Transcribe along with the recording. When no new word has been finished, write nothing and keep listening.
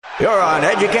You're on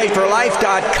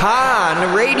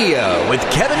EducateForLife.com radio with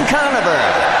Kevin Conover.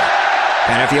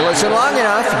 And if you listen long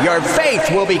enough, your faith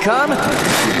will become unshakable.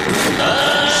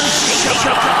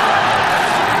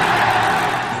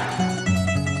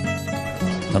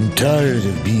 I'm tired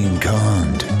of being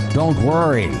conned. Don't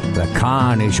worry, the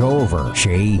con is over,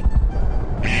 Shay.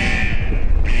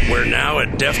 We're now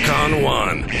at DEFCON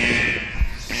 1.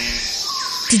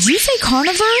 Did you say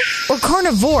carnivore or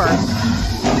carnivore?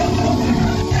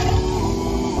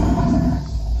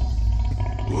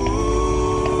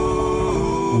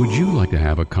 Would you like to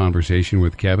have a conversation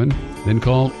with Kevin? Then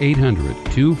call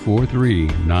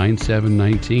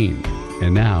 800-243-9719.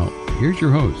 And now, here's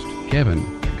your host,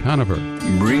 Kevin Conover.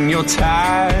 Bring your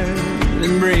tithe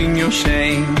and bring your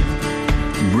shame.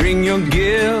 Bring your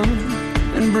guilt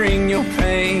and bring your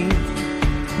pain.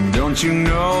 Don't you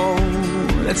know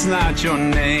that's not your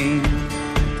name?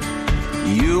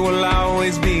 You will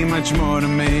always be much more to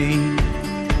me.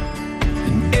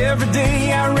 Every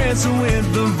day I wrestle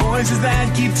with the voices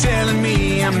that keep telling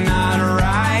me I'm not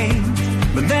right,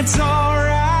 but that's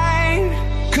alright,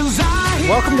 'cause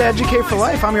Welcome to Educate for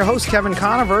Life. I'm your host, Kevin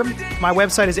Conover. My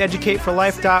website is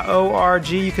educateforlife.org.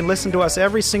 You can listen to us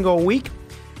every single week.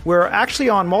 We're actually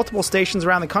on multiple stations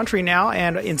around the country now,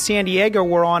 and in San Diego,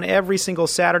 we're on every single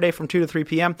Saturday from 2 to 3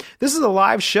 p.m. This is a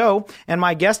live show, and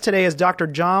my guest today is Dr.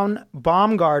 John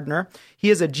Baumgardner.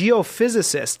 He is a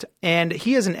geophysicist, and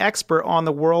he is an expert on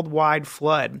the worldwide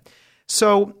flood.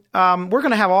 So we're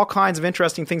going to have all kinds of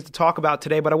interesting things to talk about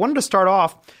today, but I wanted to start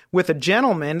off with a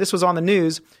gentleman, this was on the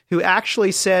news, who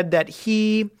actually said that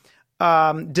he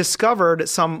discovered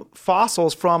some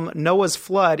fossils from Noah's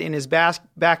flood in his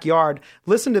backyard.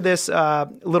 Listen to this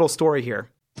little story here.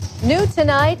 New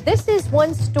tonight, this is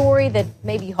one story that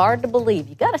may be hard to believe.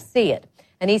 You got to see it.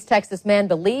 An East Texas man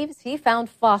believes he found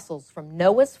fossils from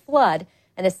Noah's flood,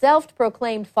 and a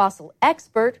self-proclaimed fossil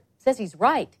expert says he's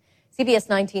right. CBS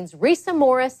 19's Risa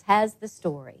Morris has the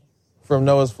story. From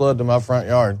Noah's flood to my front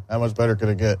yard, how much better could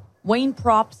it get? Wayne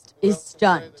Probst is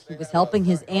stunned. He was helping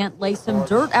his aunt lay some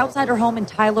dirt outside her home in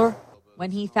Tyler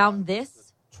when he found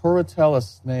this. Turritella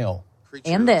snail.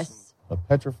 And this. A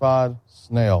petrified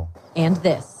snail. And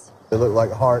this. They look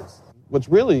like hearts. What's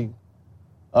really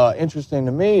interesting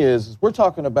to me is we're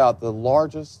talking about the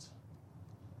largest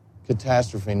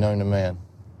catastrophe known to man.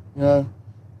 You know,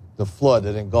 the flood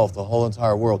that engulfed the whole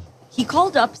entire world. He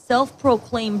called up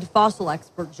self-proclaimed fossil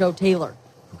expert Joe Taylor,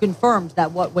 who confirmed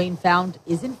that what Wayne found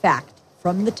is, in fact,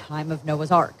 from the time of Noah's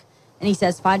Ark. And he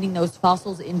says finding those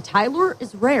fossils in Tyler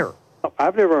is rare.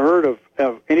 I've never heard of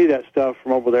any of that stuff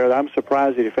from over there. I'm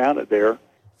surprised that he found it there.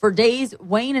 For days,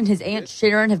 Wayne and his Aunt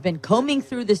Sharon have been combing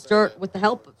through this dirt with the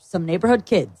help of some neighborhood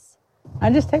kids. I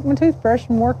just take my toothbrush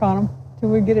and work on them till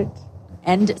we get it.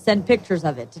 And send pictures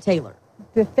of it to Taylor.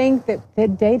 To think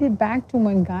that dated back to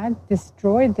when God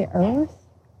destroyed the earth?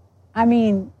 I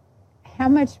mean, how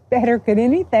much better could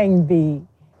anything be?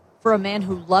 For a man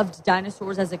who loved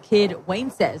dinosaurs as a kid,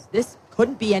 Wayne says this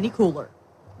couldn't be any cooler.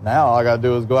 Now all I got to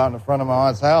do is go out in the front of my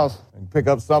aunt's house and pick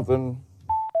up something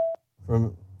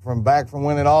from back from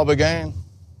when it all began.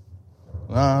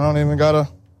 I don't even gotta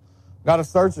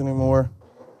search anymore.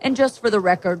 And just for the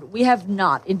record, we have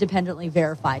not independently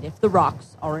verified if the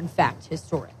rocks are in fact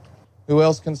historic. Who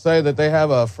else can say that they have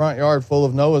a front yard full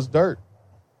of Noah's dirt?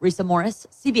 Risa Morris,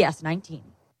 CBS 19.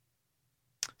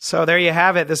 So there you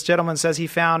have it. This gentleman says he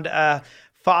found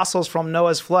fossils from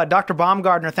Noah's flood. Dr.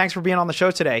 Baumgardner, thanks for being on the show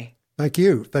today. Thank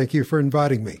you. Thank you for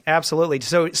inviting me. Absolutely.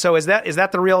 So is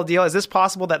that the real deal? Is this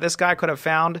possible that this guy could have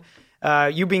found,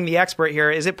 you being the expert here,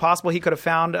 is it possible he could have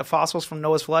found fossils from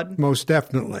Noah's flood? Most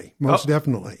definitely.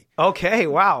 Definitely. Okay,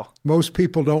 wow. Most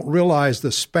people don't realize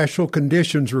the special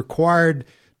conditions required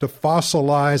to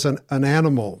fossilize an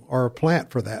animal or a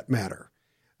plant for that matter.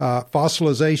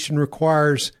 Fossilization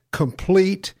requires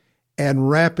complete and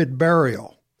rapid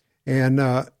burial and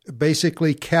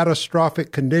basically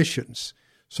catastrophic conditions.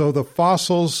 So the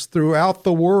fossils throughout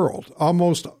the world,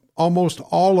 almost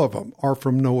all of them are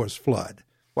from Noah's flood.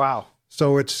 Wow.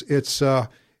 So it's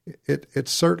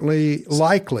certainly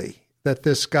likely that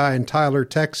this guy in Tyler,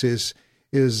 Texas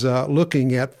is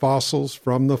looking at fossils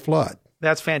from the flood.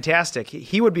 That's fantastic.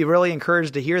 He would be really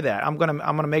encouraged to hear that. I'm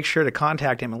gonna make sure to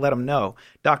contact him and let him know.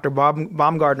 Dr.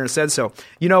 Baumgardner said so.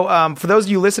 You know, for those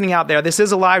of you listening out there, this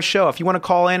is a live show. If you want to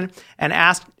call in and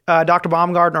ask Dr.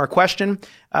 Baumgardner a question,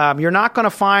 you're not going to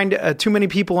find too many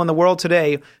people in the world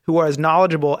today who are as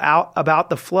knowledgeable about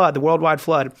the flood, the worldwide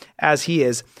flood, as he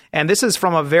is. And this is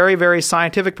from a very, very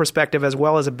scientific perspective as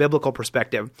well as a biblical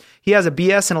perspective. He has a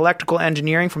BS in electrical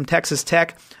engineering from Texas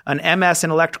Tech, an MS in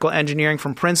electrical engineering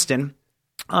from Princeton,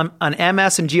 an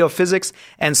MS in geophysics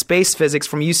and space physics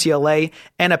from UCLA,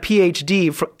 and a PhD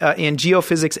in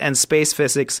geophysics and space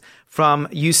physics from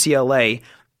UCLA.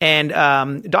 And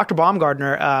Dr.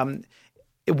 Baumgardner,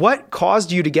 what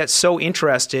caused you to get so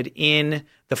interested in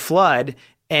the flood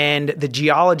and the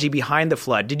geology behind the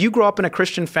flood? Did you grow up in a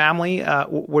Christian family?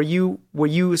 Were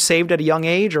you saved at a young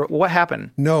age, or what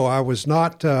happened? No, I was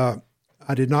not.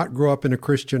 I did not grow up in a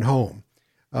Christian home.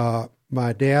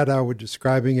 My dad, I would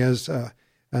describe him as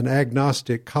an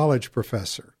agnostic college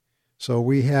professor. So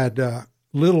we had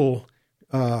little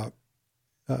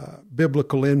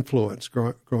biblical influence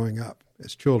growing up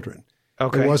as children.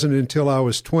 Okay. It wasn't until I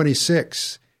was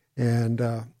 26 and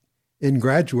in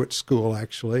graduate school,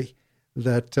 actually,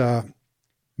 that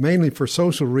mainly for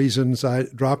social reasons, I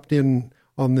dropped in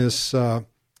on this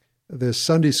this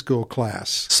Sunday school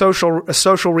class.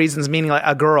 Social reasons, meaning like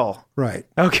a girl. Right.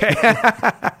 Okay.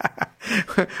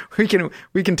 we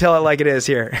can tell it like it is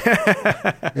here.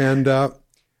 And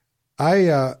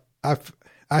I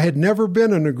had never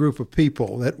been in a group of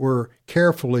people that were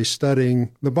carefully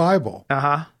studying the Bible.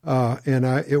 And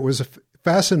it was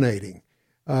fascinating.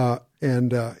 Most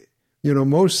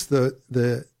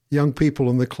the young people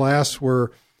in the class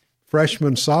were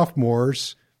freshmen,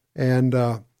 sophomores, and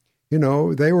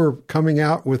they were coming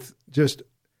out with just,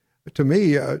 to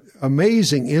me,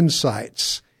 amazing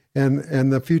insights.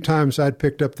 And the few times I'd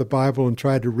picked up the Bible and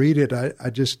tried to read it, I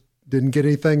just didn't get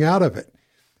anything out of it.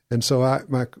 And so I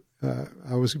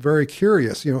was very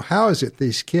curious. How is it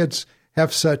these kids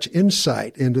have such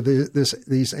insight into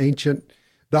these ancient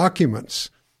documents?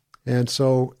 And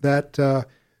so that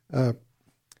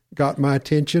got my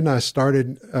attention. I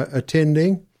started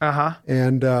attending.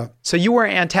 And so you were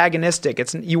antagonistic.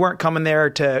 You weren't coming there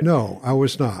to. No, I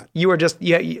was not. You were just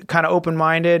kind of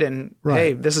open-minded and right.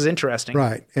 Hey, this is interesting.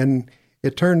 Right. And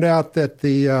it turned out that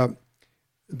the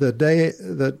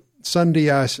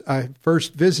Sunday I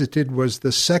first visited was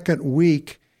the second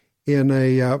week in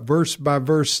a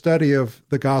verse-by-verse study of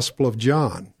the Gospel of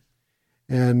John.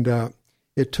 And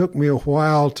it took me a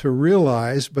while to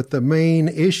realize, but the main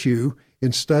issue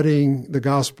in studying the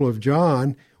Gospel of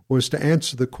John was to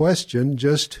answer the question,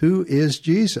 just who is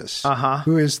Jesus?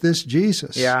 Who is this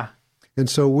Jesus? Yeah. And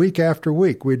so week after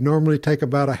week, we'd normally take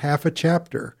about a half a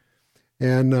chapter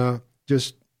and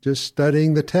just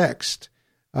studying the text.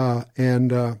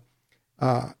 After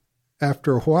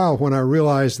a while, when I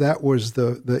realized that was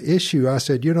the issue, I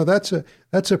said,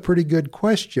 that's a pretty good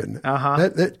question.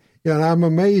 I'm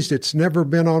amazed it's never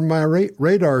been on my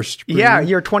radar screen. Yeah,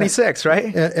 you're 26,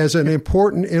 right? As an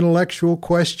important intellectual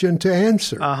question to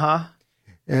answer.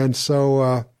 And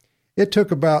so it took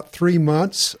about 3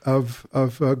 months of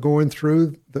going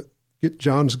through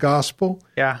John's Gospel.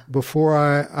 Yeah. Before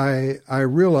I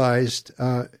realized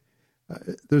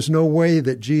there's no way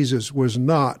that Jesus was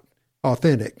not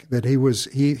authentic, that he was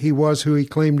who he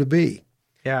claimed to be.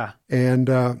 Yeah.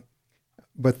 And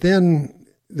but then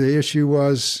the issue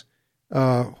was,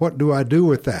 what do I do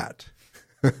with that?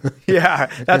 Yeah,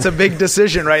 that's a big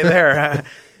decision right there.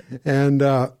 And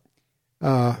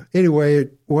anyway,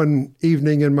 one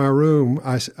evening in my room,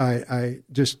 I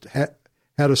just had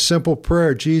a simple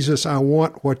prayer: Jesus, I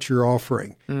want what you're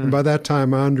offering. And by that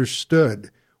time, I understood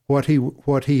what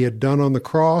he had done on the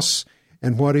cross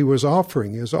and what he was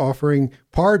offering. He was offering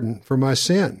pardon for my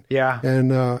sin,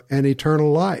 and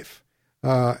eternal life.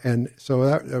 And so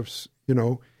that was,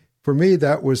 for me,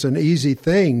 that was an easy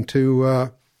thing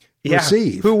to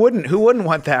receive. Who wouldn't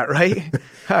want that, right?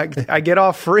 I get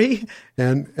off free.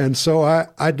 And so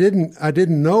I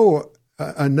didn't know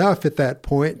enough at that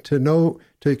point to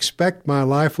expect my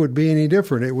life would be any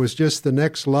different. It was just the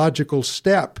next logical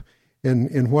step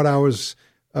in what I was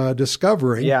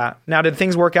discovering. Yeah. Now, did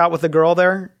things work out with the girl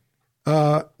there?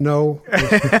 No.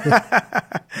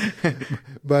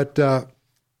 But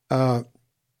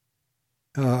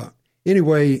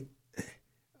anyway,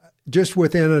 just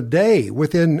within a day,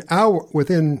 within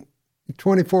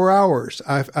 24 hours,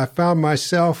 I found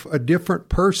myself a different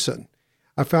person.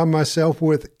 I found myself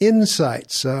with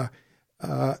insights that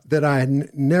I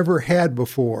had never had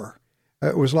before.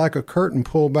 It was like a curtain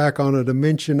pulled back on a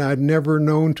dimension I'd never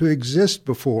known to exist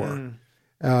before.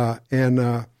 So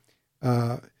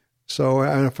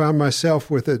I found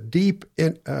myself with a deep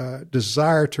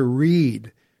desire to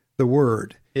read the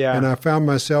Word. Yeah. And I found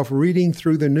myself reading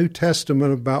through the New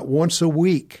Testament about once a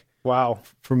week. Wow.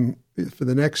 For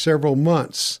the next several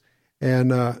months.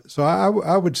 And so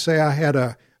I would say I had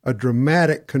a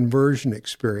dramatic conversion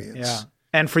experience. Yeah.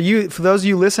 And for those of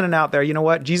you listening out there, you know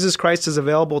what? Jesus Christ is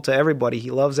available to everybody.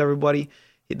 He loves everybody.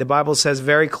 The Bible says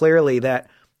very clearly that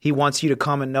he wants you to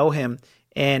come and know him.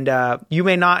 you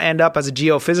may not end up as a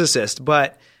geophysicist,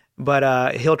 but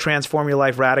he'll transform your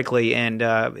life radically, and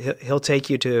he'll take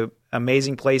you to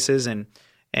amazing places,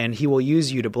 and he will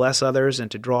use you to bless others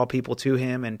and to draw people to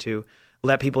him and to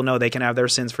let people know they can have their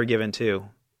sins forgiven too.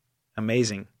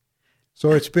 Amazing.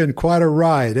 So it's been quite a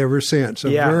ride ever since.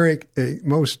 A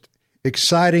most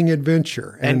exciting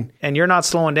adventure. And you're not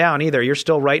slowing down either. You're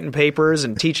still writing papers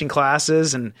and teaching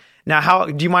classes. And now,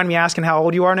 do you mind me asking how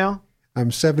old you are now?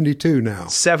 I'm 72 now.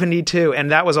 72.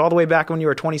 And that was all the way back when you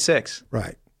were 26.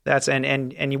 Right. That's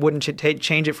and you wouldn't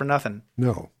change it for nothing.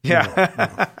 No. Yeah.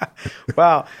 No.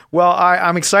 Wow. Well,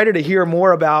 I'm excited to hear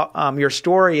more about your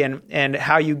story and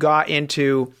how you got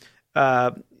into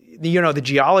the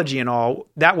geology and all.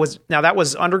 That was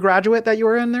undergraduate that you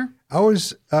were in there? I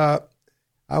was at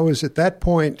that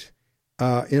point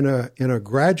in a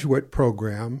graduate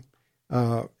program.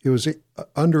 It was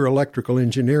under electrical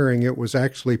engineering. It was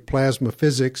actually plasma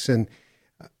physics, and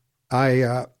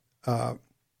I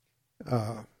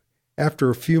after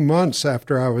a few months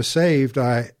after I was saved,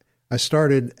 I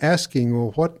started asking,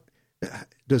 well, what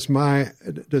does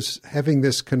having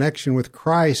this connection with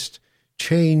Christ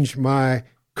change my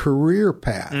career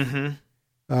path? Mm-hmm.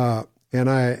 And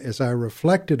as I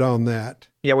reflected on that,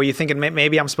 were you thinking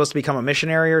maybe I'm supposed to become a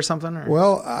missionary or something? Or?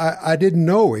 Well, I didn't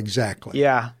know exactly.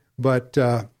 Yeah, but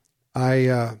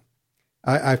I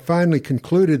finally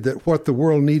concluded that what the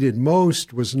world needed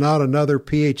most was not another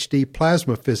PhD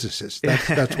plasma physicist.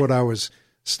 That's what I was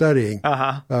studying.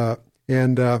 Uh-huh.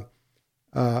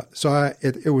 So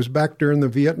it was back during the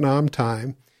Vietnam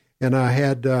time, and I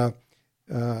had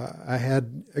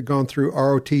gone through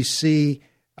ROTC.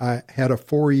 I had a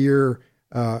 4-year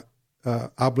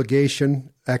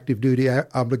active duty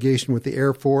obligation with the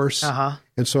Air Force,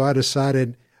 and so I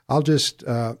decided I'll just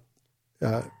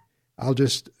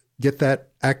get that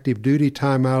active duty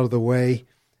time out of the way,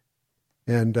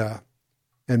 and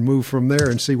move from there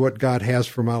and see what God has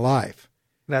for my life.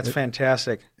 That's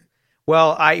fantastic.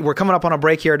 Well, we're coming up on a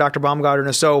break here, Dr.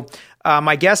 Baumgartner. So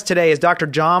my guest today is Dr.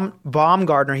 John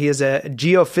Baumgartner. He is a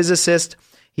geophysicist.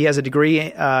 He has a degree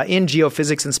in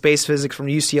geophysics and space physics from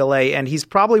UCLA, and he's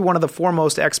probably one of the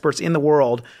foremost experts in the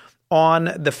world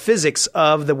on the physics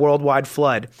of the worldwide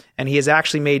flood. And he has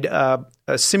actually made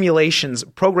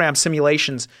program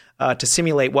simulations to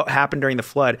simulate what happened during the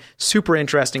flood. Super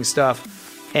interesting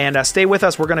stuff. And stay with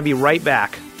us. We're going to be right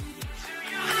back.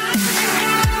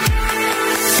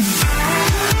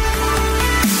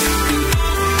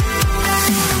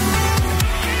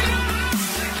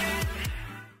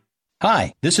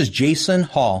 Hi, this is Jason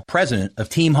Hall, president of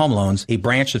Team Home Loans, a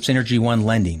branch of Synergy One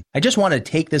Lending. I just want to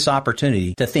take this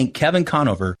opportunity to thank Kevin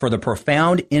Conover for the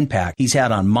profound impact he's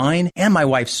had on mine and my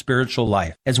wife's spiritual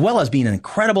life, as well as being an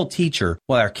incredible teacher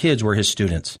while our kids were his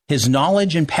students. His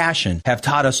knowledge and passion have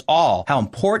taught us all how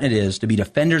important it is to be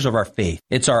defenders of our faith.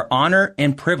 It's our honor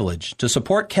and privilege to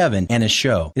support Kevin and his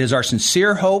show. It is our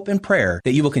sincere hope and prayer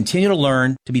that you will continue to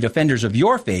learn to be defenders of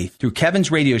your faith through Kevin's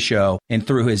radio show and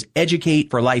through his Educate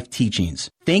for Life teachings.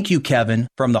 Thank you, Kevin,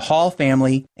 from the Hall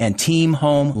family and Team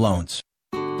Home Loans.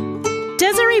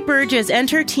 Desiree Burgess and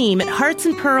her team at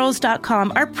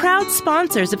heartsandpearls.com are proud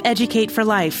sponsors of Educate for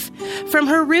Life. From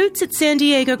her roots at San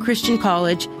Diego Christian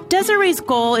College, Desiree's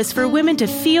goal is for women to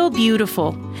feel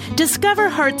beautiful. Discover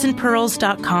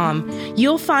heartsandpearls.com.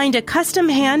 You'll find a custom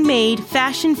handmade,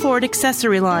 fashion-forward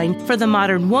accessory line for the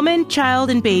modern woman, child,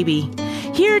 and baby.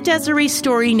 Hear Desiree's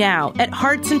story now at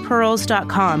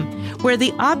heartsandpearls.com, where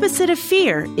the opposite of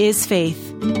fear is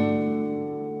faith.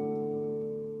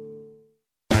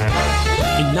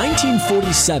 In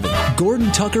 1947,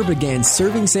 Gordon Tucker began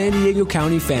serving San Diego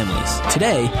County families.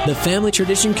 Today, the family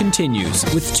tradition continues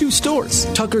with 2 stores,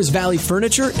 Tucker's Valley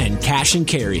Furniture and Cash and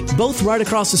Carry, both right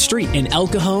across the street in El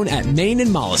Cajon at Main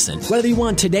and Mollison. Whether you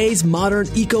want today's modern,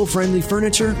 eco-friendly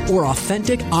furniture or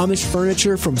authentic Amish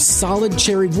furniture from solid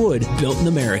cherry wood built in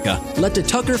America, let the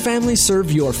Tucker family serve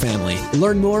your family.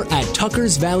 Learn more at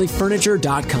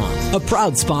tuckersvalleyfurniture.com, a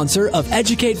proud sponsor of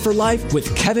Educate for Life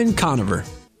with Kevin Conover.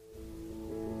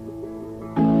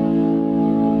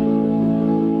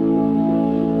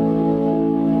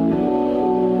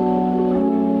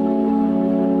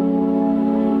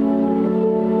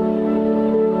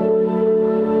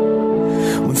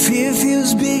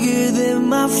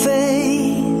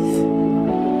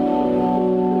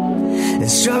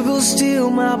 Steal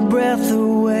my breath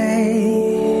away.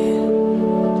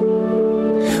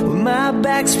 When my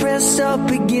back's pressed up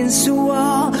against the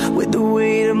wall, with the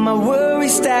weight of my worry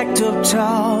stacked up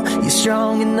tall, you're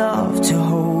strong enough to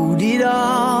hold it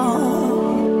all.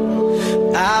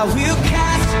 I will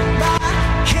cast my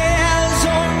cares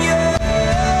on you.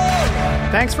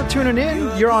 Thanks for tuning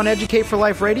in. You're on Educate for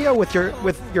Life Radio with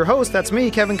your host. That's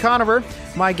me, Kevin Conover.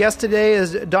 My guest today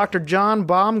is Dr. John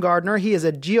Baumgardner. He is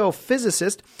a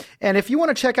geophysicist. And if you want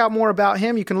to check out more about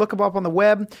him, you can look him up on the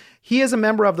web. He is a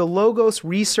member of the Logos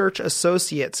Research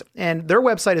Associates. And their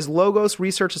website is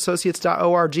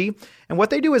logosresearchassociates.org. And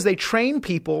what they do is they train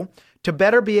people to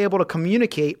better be able to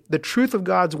communicate the truth of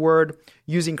God's Word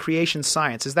using creation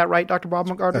science. Is that right, Dr.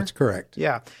 Baumgardner? That's correct.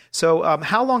 Yeah. So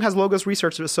how long has Logos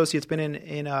Research Associates been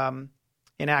in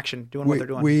action, doing what they're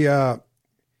doing? We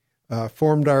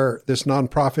formed this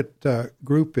nonprofit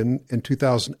group in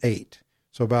 2008,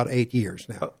 so about 8 years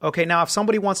now. Okay. Now, if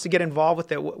somebody wants to get involved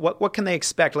with it, what can they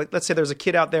expect? Like, let's say there's a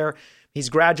kid out there, he's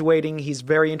graduating, he's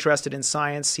very interested in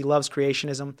science, he loves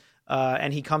creationism,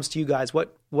 and he comes to you guys.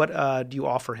 What do you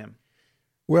offer him?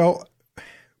 Well,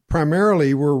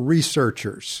 primarily we're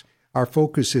researchers. Our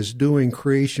focus is doing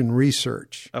creation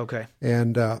research. Okay.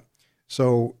 And and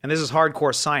this is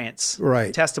hardcore science.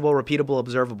 Right. Testable, repeatable,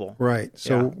 observable. Right.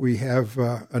 So we have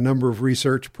a number of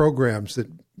research programs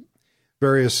that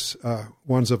various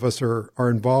ones of us are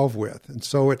involved with. And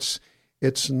so it's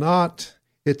a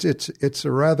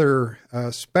rather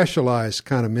specialized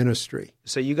kind of ministry.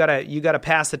 So you gotta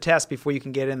pass the test before you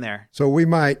can get in there. So we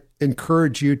might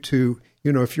encourage you to,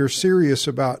 if you're serious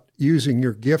about using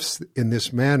your gifts in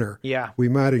this manner, we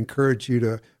might encourage you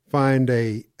to find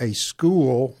a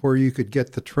school where you could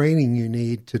get the training you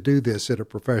need to do this at a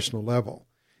professional level.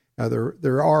 Now,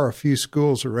 there are a few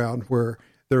schools around where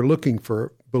they're looking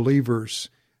for believers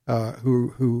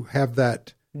who have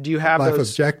that. Do you have life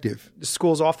those objective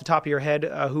schools off the top of your head?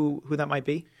 Who that might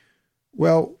be?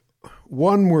 Well,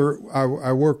 one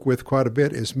I work with quite a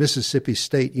bit is Mississippi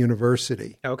State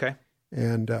University. Okay,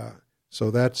 and so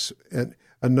that's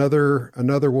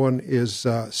another one is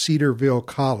Cedarville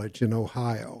College in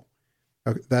Ohio.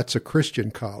 That's a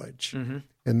Christian college,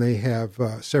 and they have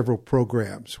several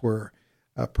programs where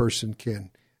a person can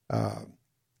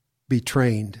be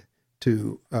trained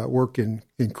to work in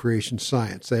creation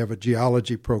science. They have a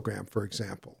geology program, for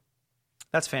example.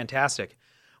 That's fantastic.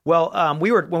 Well,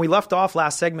 when we left off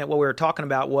last segment, what we were talking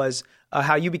about was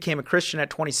how you became a Christian at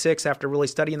 26 after really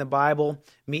studying the Bible,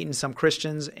 meeting some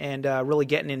Christians, and really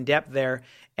getting in depth there.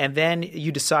 And then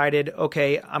you decided,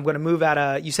 okay, I'm going to move out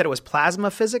of. You said it was plasma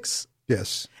physics.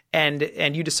 Yes.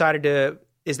 And you decided to.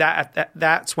 Is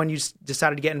that's when you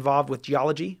decided to get involved with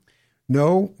geology?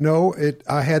 No.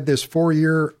 I had this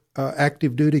 4-year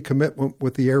active duty commitment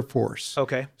with the Air Force.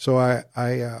 Okay. So I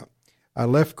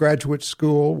left graduate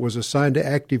school, was assigned to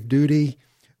active duty,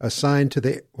 assigned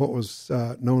to what was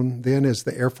known then as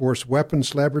the Air Force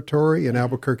Weapons Laboratory in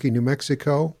Albuquerque, New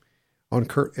Mexico,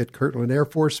 at Kirtland Air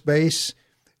Force Base.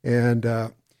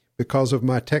 And because of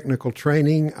my technical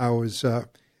training, I was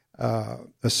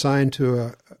assigned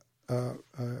to a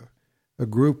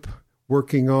group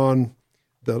working on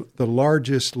the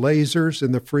largest lasers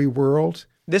in the free world.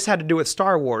 This had to do with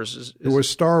Star Wars. It was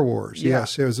Star Wars,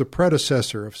 yes. It was a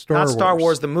predecessor of Star Wars. Not Star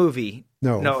Wars the movie.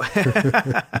 No.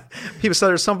 People, so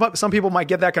there's some people might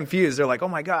get that confused. They're like, oh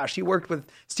my gosh, he worked with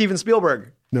Steven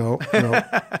Spielberg. No.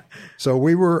 So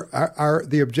we were,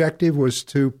 the objective was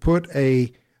to put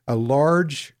a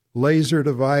large laser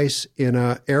device in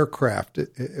an aircraft.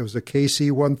 It was a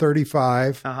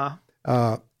KC-135.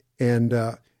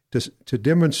 And to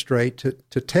demonstrate,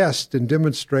 to test and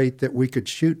demonstrate that we could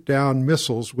shoot down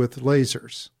missiles with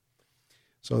lasers.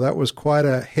 So that was quite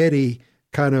a heady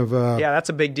kind of... yeah, that's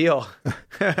a big deal.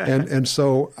 and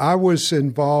so I was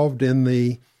involved in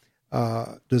the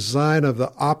design of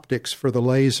the optics for the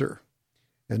laser.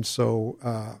 And so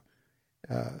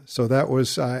that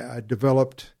was, I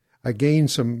gained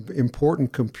some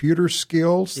important computer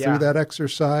skills through that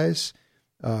exercise.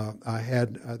 There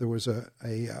was a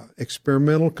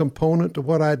experimental component to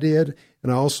what I did,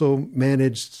 and I also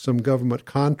managed some government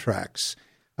contracts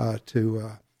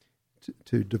to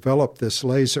develop this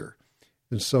laser.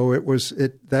 And so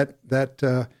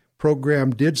that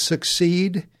program did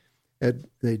succeed.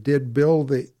 They did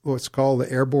build what's called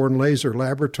the Airborne Laser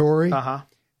Laboratory,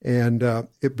 and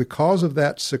because of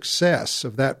that success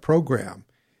of that program,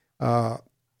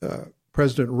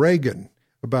 President Reagan,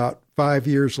 about 6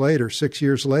 years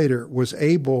later, was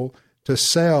able to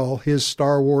sell his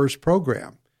Star Wars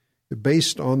program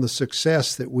based on the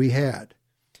success that we had.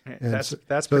 That's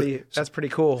pretty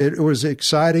cool. It was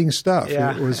exciting stuff.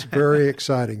 Yeah. It was very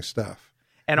exciting stuff.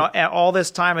 And all this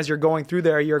time, as you're going through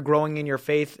there, you're growing in your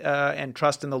faith and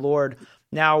trust in the Lord.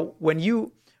 Now,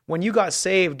 when you got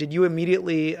saved, did you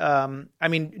immediately?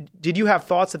 Did you have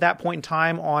thoughts at that point in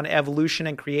time on evolution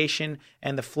and creation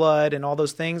and the flood and all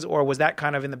those things, or was that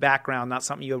kind of in the background, not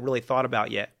something you really thought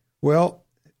about yet? Well,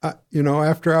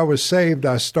 after I was saved,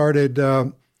 I started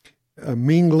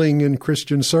mingling in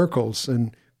Christian circles,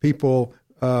 and people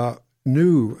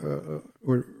knew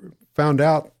or found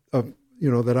out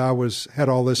that I had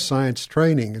all this science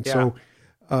training, and so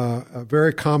a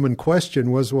very common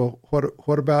question was, well,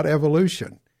 what about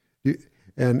evolution?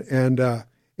 And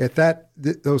at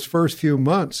those first few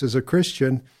months as a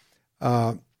Christian,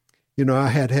 I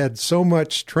had so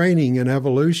much training in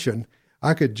evolution,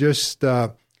 I could just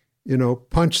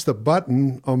punch the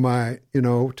button on my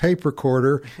tape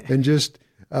recorder and just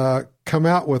come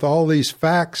out with all these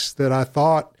facts that I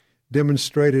thought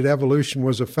demonstrated evolution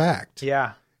was a fact.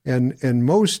 Yeah. And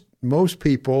most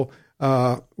people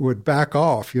would back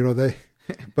off,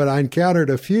 but I encountered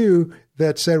a few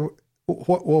that said,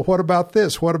 well, what about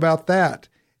this? What about that?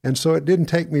 And so it didn't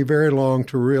take me very long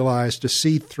to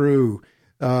see through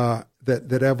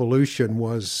that evolution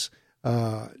was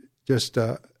just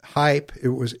hype.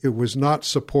 It was not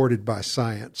supported by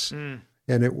science, and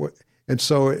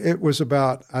so it was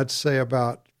about 4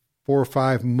 or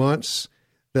 5 months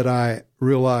that I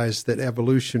realized that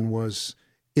evolution was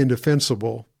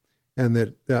indefensible, and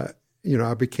that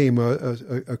I became a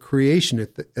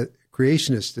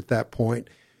creationist at that point.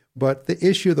 But the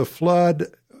issue of the flood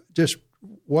just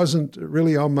wasn't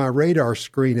really on my radar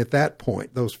screen at that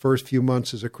point, those first few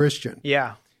months as a Christian.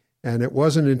 Yeah. And it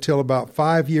wasn't until about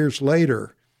 5 years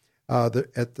later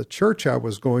at the church I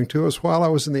was going to, it was while I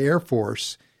was in the Air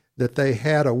Force, that they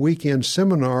had a weekend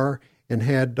seminar and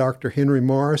had Dr. Henry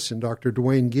Morris and Dr.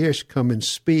 Dwayne Gish come and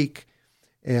speak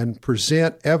and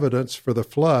present evidence for the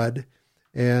flood.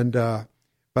 And by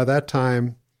that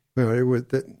time,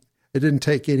 it didn't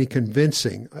take any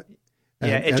convincing.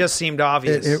 It just seemed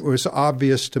obvious. It was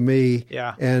obvious to me.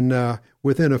 Yeah. And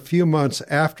within a few months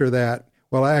after that,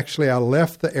 I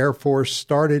left the Air Force,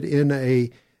 started in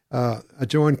I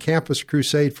joined Campus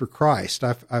Crusade for Christ.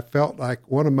 I felt like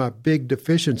one of my big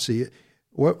deficiencies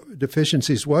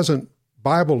wasn't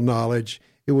Bible knowledge.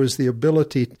 It was the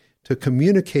ability to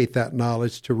communicate that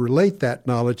knowledge, to relate that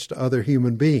knowledge to other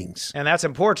human beings. And that's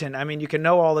important. I mean, you can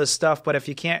know all this stuff, but if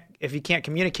you can't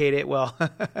communicate it, well.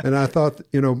 And I thought,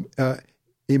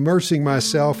 immersing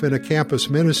myself in a campus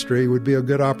ministry would be a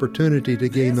good opportunity to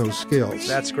gain those skills.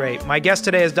 That's great. My guest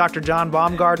today is Dr. John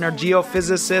Baumgardner,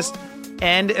 geophysicist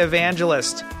and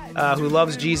evangelist who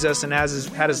loves Jesus and has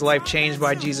had his life changed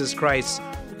by Jesus Christ.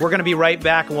 We're going to be right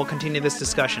back, and we'll continue this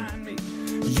discussion.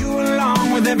 You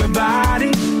along with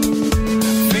everybody,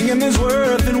 thinking there's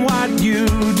worth in what you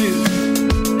do.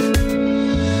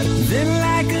 Then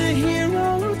like a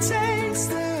hero takes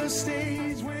the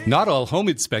stage. Not all home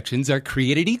inspections are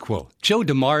created equal. Joe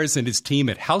DeMars and his team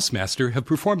at Housemaster have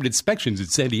performed inspections in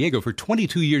San Diego for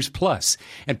 22 years plus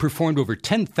and performed over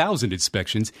 10,000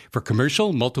 inspections for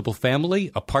commercial, multiple family,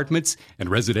 apartments, and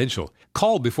residential.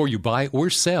 Call before you buy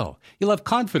or sell. You'll have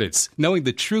confidence knowing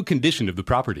the true condition of the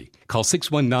property. Call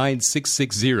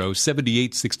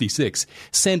 619-660-7866,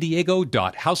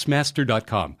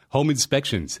 sandiego.housemaster.com. Home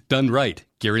inspections, done right,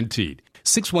 guaranteed.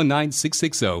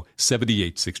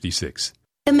 619-660-7866.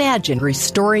 Imagine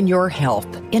restoring your health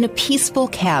in a peaceful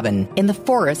cabin in the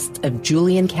forests of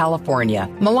Julian, California.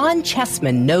 Milan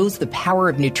Chessman knows the power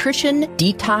of nutrition,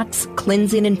 detox,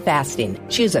 cleansing, and fasting.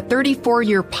 She is a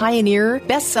 34-year pioneer,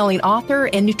 best-selling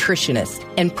author, and nutritionist,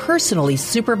 and personally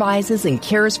supervises and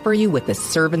cares for you with a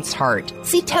servant's heart.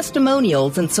 See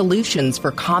testimonials and solutions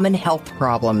for common health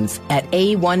problems at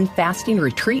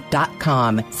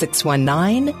A1fastingretreat.com,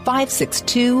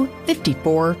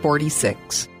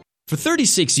 619-562-5446. For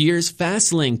 36 years,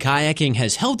 Fastlane Kayaking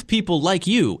has helped people like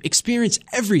you experience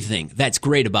everything that's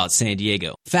great about San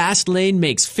Diego. Fastlane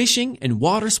makes fishing and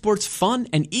water sports fun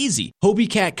and easy. Hobie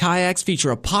Cat kayaks feature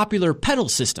a popular pedal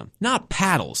system, not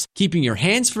paddles, keeping your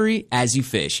hands free as you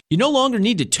fish. You no longer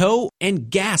need to tow and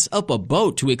gas up a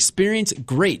boat to experience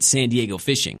great San Diego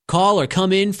fishing. Call or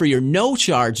come in for your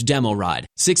no-charge demo ride.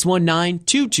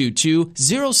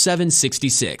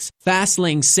 619-222-0766.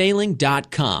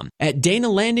 FastlaneSailing.com. At Dana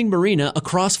Landing Marina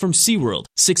across from SeaWorld.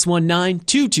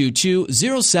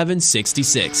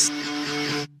 619-222-0766.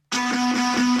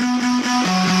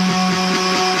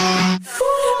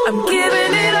 I'm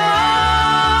giving it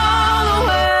all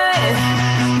away.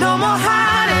 No more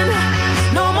hiding,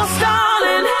 no more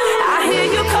stalling. I hear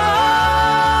you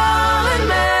calling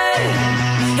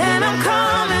me, and I'm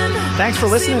coming. Thanks for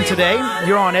listening today.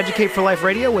 You're on Educate for Life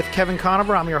Radio with Kevin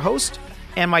Conover. I'm your host.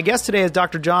 And my guest today is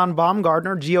Dr. John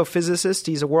Baumgardner, geophysicist.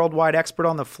 He's a worldwide expert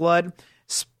on the flood.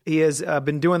 He has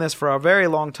been doing this for a very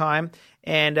long time,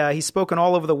 and he's spoken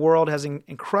all over the world, has an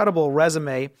incredible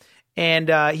resume. And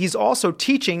he's also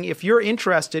teaching. If you're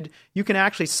interested, you can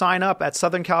actually sign up at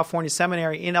Southern California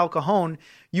Seminary in El Cajon.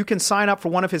 You can sign up for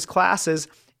one of his classes.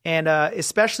 And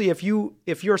especially if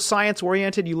you're science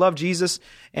oriented, you love Jesus,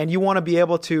 and you want to be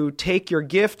able to take your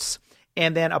gifts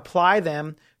and then apply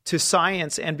them to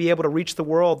science and be able to reach the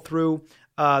world through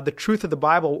the truth of the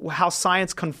Bible, how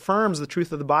science confirms the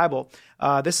truth of the Bible.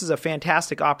 This is a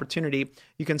fantastic opportunity.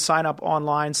 You can sign up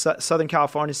online, Southern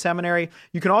California Seminary.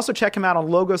 You can also check him out on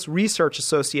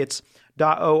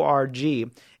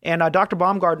logosresearchassociates.org. And Dr.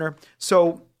 Baumgartner,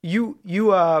 so you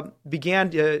began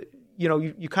to,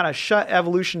 you kind of shut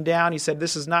evolution down. You said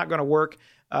this is not going to work.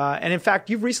 And in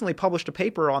fact, you've recently published a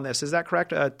paper on this. Is that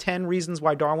correct? 10 reasons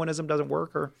why Darwinism doesn't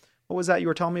work, or what was that you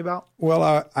were telling me about?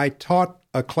 Well, I taught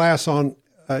a class on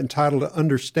entitled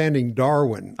Understanding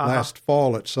Darwin last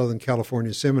fall at Southern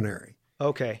California Seminary.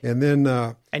 Okay. And then...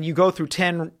 and you go through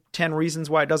 10 reasons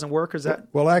why it doesn't work, is that?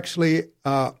 Well, actually,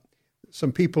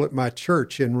 some people at my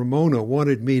church in Ramona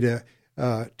wanted me to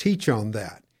teach on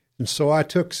that. And so I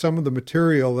took some of the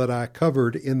material that I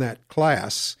covered in that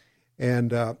class,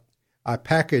 and I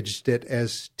packaged it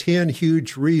as 10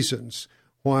 huge reasons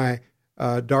why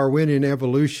Darwinian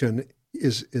evolution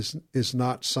is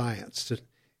not science.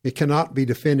 It cannot be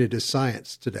defended as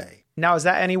science today. Now, is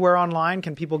that anywhere online?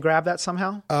 Can people grab that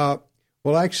somehow?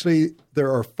 Well, actually,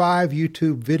 there are 5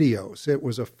 YouTube videos. It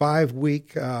was a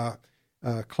 5-week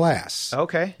class.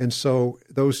 Okay. And so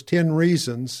those 10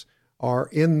 reasons are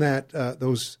in that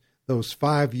those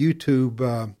 5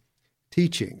 YouTube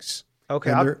teachings.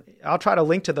 Okay, I'll try to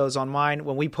link to those on mine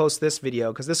when we post this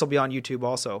video, because this will be on YouTube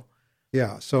also.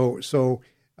 Yeah, so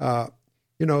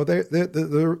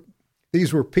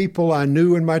these were people I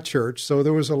knew in my church, so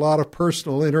there was a lot of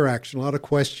personal interaction, a lot of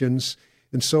questions,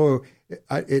 and so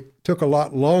it took a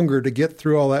lot longer to get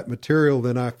through all that material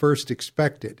than I first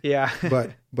expected. Yeah,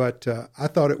 but I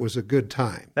thought it was a good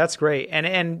time. That's great.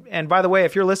 And by the way,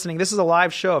 if you're listening, this is a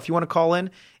live show. If you want to call in,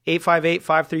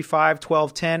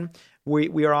 858-535-1210.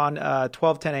 We are on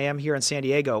 1210 a.m. here in San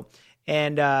Diego.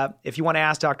 And if you want to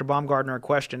ask Dr. Baumgartner a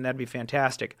question, that'd be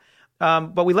fantastic.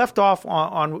 But we left off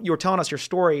on you were telling us your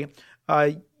story.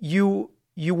 You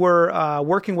were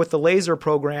working with the laser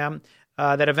program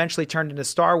that eventually turned into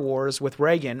Star Wars with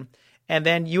Reagan. And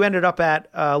then you ended up at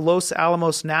Los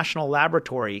Alamos National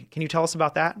Laboratory. Can you tell us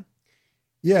about that?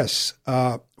 Yes.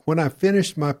 When I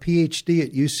finished my PhD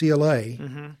at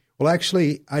UCLA, well,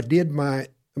 actually, I did my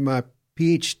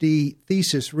PhD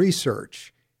thesis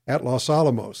research at Los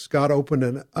Alamos. God opened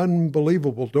an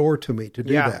unbelievable door to me to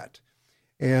do that.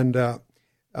 And I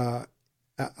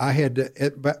had,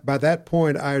 by that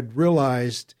point, I had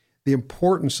realized the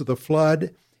importance of the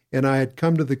flood, and I had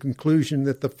come to the conclusion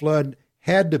that the flood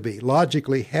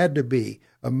logically had to be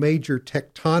a major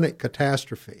tectonic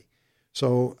catastrophe.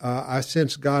 So I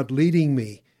sensed God leading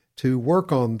me to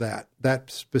work on that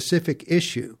specific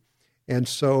issue. And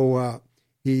so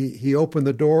he opened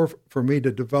the door for me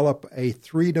to develop a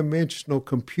 3-dimensional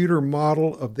computer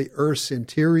model of the Earth's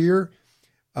interior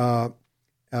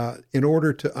in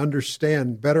order to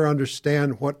better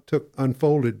understand what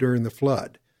unfolded during the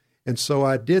flood. And so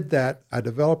I did that. I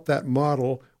developed that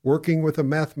model working with a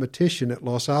mathematician at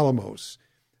Los Alamos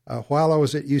while I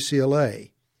was at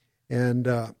UCLA. And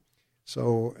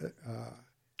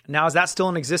now, is that still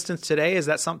in existence today? Is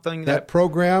that something that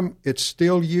program? It's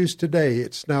still used today.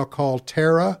 It's now called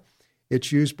Terra.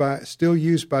 It's still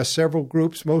used by several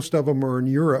groups. Most of them are in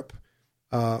Europe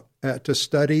to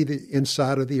study the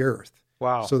inside of the Earth.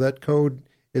 Wow! So that code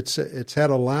it's had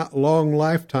a long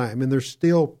lifetime, and there's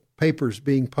still papers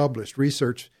being published,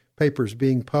 research papers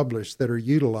being published that are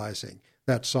utilizing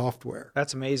that software.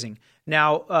 That's amazing.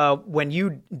 Now, when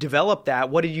you developed that,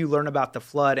 what did you learn about the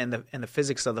flood and the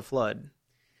physics of the flood?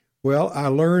 Well, I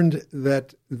learned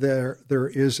that there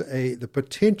is the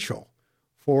potential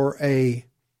for a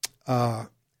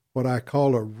what I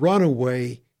call a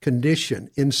runaway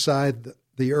condition inside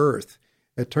the Earth.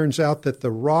 It turns out that the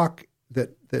rock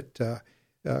that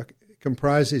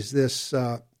comprises this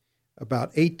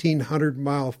about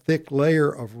 1,800-mile thick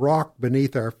layer of rock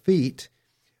beneath our feet,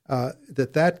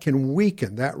 that can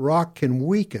weaken. That rock can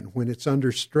weaken when it's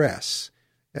under stress.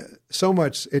 So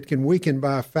much it can weaken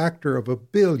by a factor of 1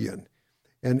 billion.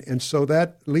 And so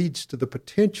that leads to the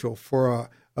potential for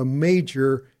a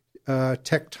major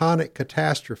tectonic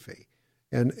catastrophe.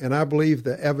 And I believe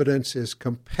the evidence is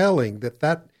compelling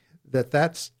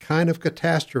that kind of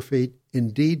catastrophe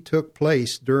indeed took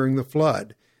place during the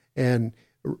flood and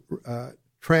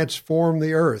transformed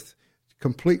the Earth,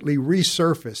 completely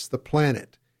resurfaced the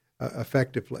planet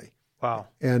effectively. Wow.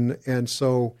 And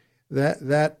so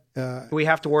that Do we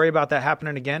have to worry about that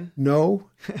happening again? No.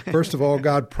 First of all,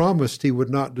 God promised he would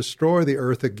not destroy the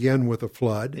earth again with a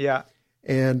flood. Yeah.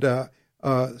 And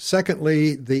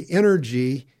secondly, the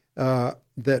energy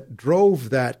that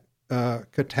drove that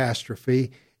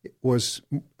catastrophe was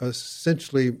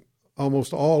essentially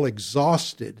almost all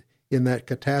exhausted in that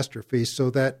catastrophe, so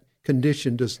that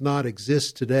condition does not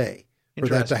exist today for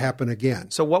that to happen again.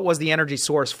 So what was the energy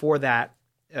source for that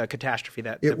catastrophe?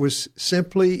 It was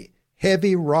simply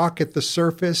heavy rock at the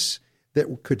surface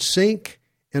that could sink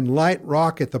and light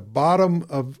rock at the bottom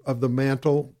of the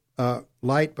mantle,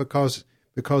 light because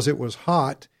it was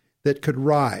hot, that could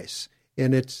rise.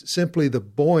 And it's simply the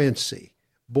buoyancy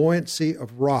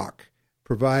of rock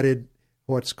provided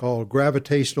what's called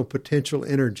gravitational potential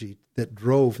energy that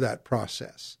drove that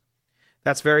process.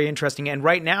 That's very interesting. And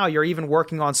right now you're even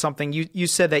working on something. You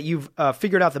said that you've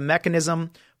figured out the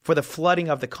mechanism for the flooding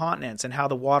of the continents and how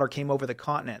the water came over the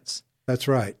continents. That's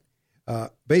right.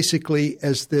 Basically,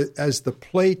 as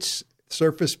the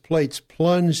surface plates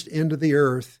plunged into the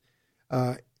earth,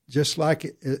 just like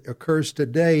it occurs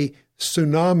today,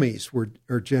 tsunamis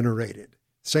are generated.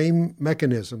 Same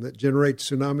mechanism that generates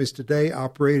tsunamis today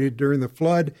operated during the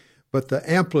flood, but the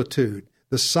amplitude,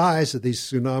 the size of these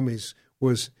tsunamis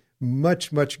was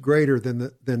much, much greater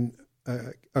than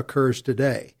occurs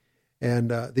today.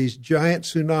 And these giant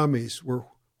tsunamis were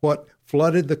what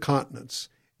flooded the continents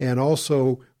and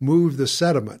also moved the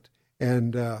sediment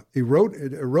and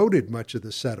eroded much of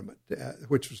the sediment,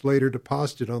 which was later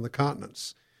deposited on the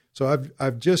continents. So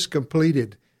I've just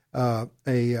completed a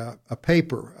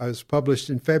paper. I was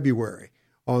published in February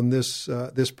on this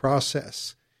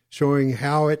process, showing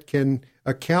how it can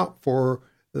account for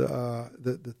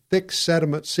the thick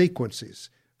sediment sequences.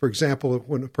 For example,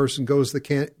 when a person goes to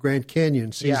the Grand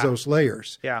Canyon, sees those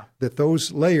layers, that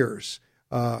those layers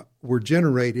were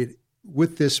generated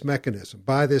with this mechanism,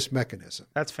 by this mechanism.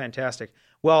 That's fantastic.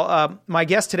 Well, my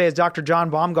guest today is Dr. John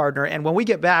Baumgardner, and when we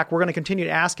get back, we're going to continue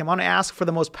to ask him. I'm going to ask for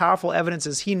the most powerful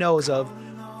evidences he knows of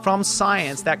from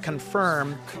science that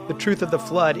confirm the truth of the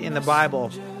flood in the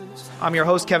Bible. I'm your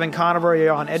host, Kevin Conover.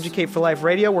 You're on Educate for Life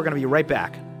Radio. We're going to be right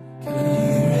back.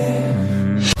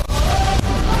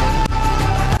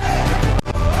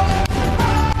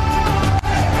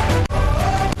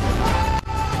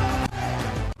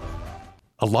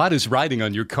 A lot is riding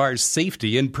on your car's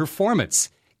safety and performance.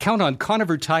 Count on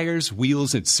Conover Tires,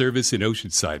 Wheels, and Service in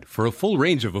Oceanside for a full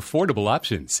range of affordable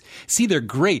options. See their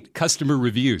great customer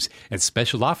reviews and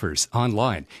special offers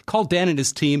online. Call Dan and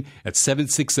his team at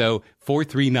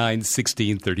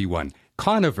 760-439-1631.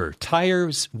 Conover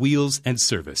Tires, Wheels, and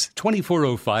Service,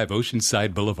 2405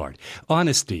 Oceanside Boulevard.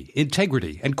 Honesty,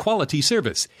 integrity, and quality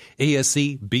service.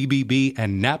 ASC, BBB,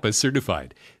 and NAPA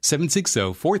certified.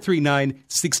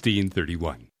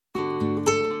 760-439-1631.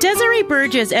 Desiree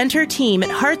Burgess and her team at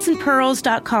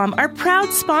heartsandpearls.com are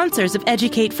proud sponsors of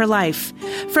Educate for Life.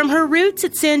 From her roots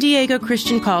at San Diego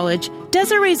Christian College,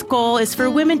 Desiree's goal is for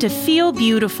women to feel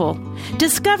beautiful.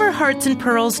 Discover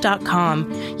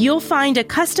heartsandpearls.com. You'll find a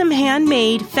custom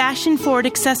handmade, fashion-forward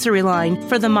accessory line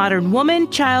for the modern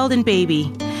woman, child, and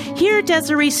baby. Hear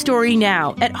Desiree's story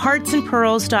now at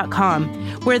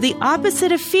heartsandpearls.com, where the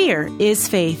opposite of fear is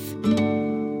faith.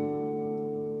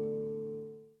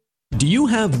 Do you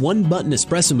have one-button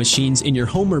espresso machines in your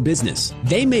home or business?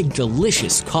 They make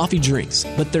delicious coffee drinks,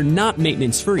 but they're not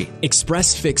maintenance-free.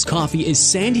 Express Fix Coffee is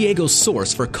San Diego's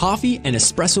source for coffee and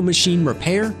espresso machine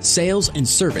repair, sales, and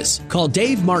service. Call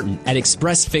Dave Martin at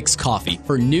Express Fix Coffee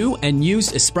for new and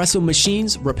used espresso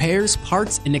machines, repairs,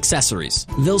 parts, and accessories.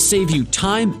 They'll save you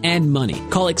time and money.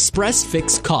 Call Express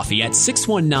Fix Coffee at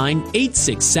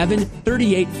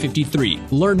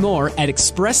 619-867-3853. Learn more at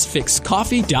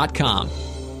expressfixcoffee.com.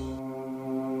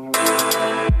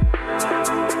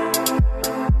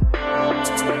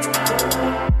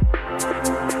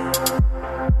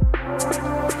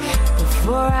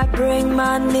 Before I bring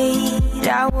my need,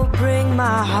 I will bring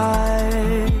my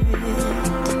heart.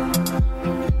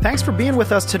 Thanks for being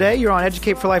with us today. You're on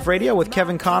Educate for Life Radio with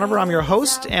Kevin Conover. I'm your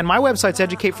host, and my website's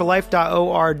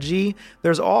educateforlife.org.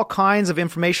 There's all kinds of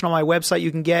information on my website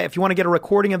you can get. If you want to get a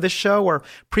recording of this show or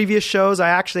previous shows, I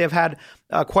actually have had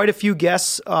quite a few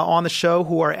guests on the show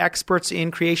who are experts in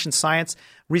creation science.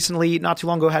 Recently, not too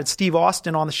long ago, I had Steve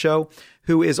Austin on the show,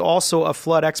 who is also a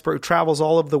flood expert, who travels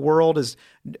all over the world, has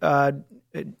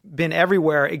been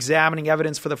everywhere examining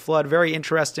evidence for the flood. Very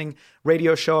interesting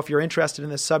radio show if you're interested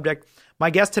in this subject. My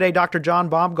guest today, Dr. John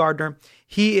Baumgardner,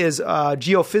 he is a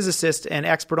geophysicist and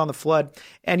expert on the flood.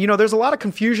 And, you know, there's a lot of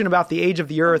confusion about the age of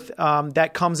the earth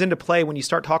that comes into play when you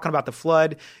start talking about the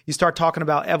flood. You start talking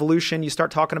about evolution. You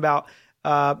start talking about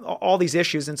all these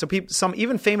issues. And so some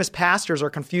even famous pastors are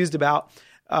confused about,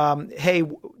 hey,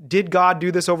 did God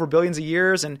do this over billions of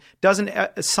years? And doesn't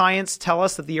science tell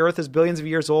us that the earth is billions of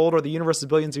years old or the universe is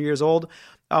billions of years old?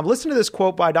 Listen to this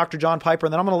quote by Dr. John Piper,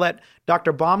 and then I'm going to let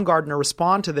Dr. Baumgardner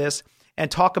respond to this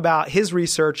and talk about his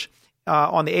research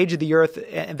on the age of the earth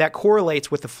and that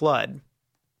correlates with the flood.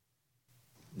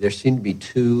 There seem to be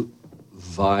two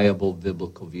viable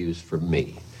biblical views for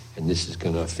me, and this is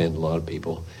going to offend a lot of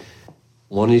people.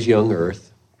 One is young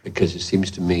earth, because it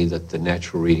seems to me that the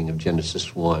natural reading of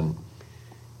Genesis 1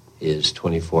 is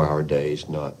 24-hour days,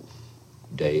 not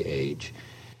day age.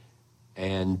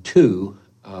 And two,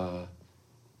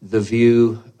 the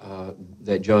view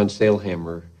that John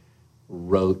Sailhammer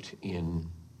wrote in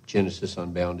Genesis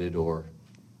Unbounded or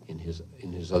in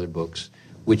his other books,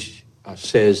 which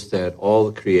says that all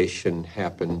the creation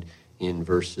happened in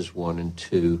verses 1 and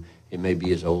 2. It may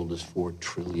be as old as 4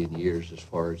 trillion years as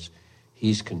far as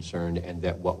he's concerned, and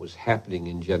that what was happening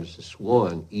in Genesis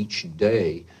 1 each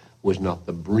day was not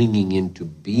the bringing into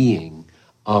being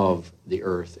of the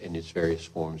earth and its various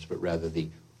forms, but rather the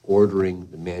ordering,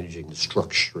 the managing, the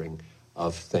structuring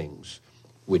of things,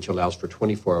 which allows for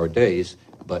 24-hour days,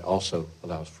 but also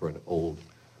allows for an old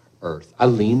earth. I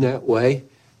lean that way.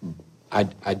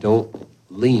 I don't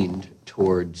lean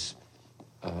towards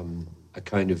a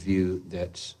kind of view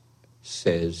that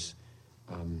says,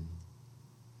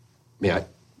 let's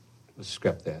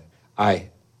scrap that. I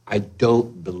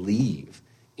don't believe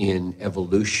in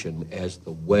evolution as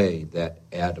the way that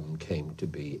Adam came to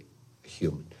be a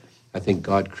human. I think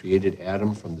God created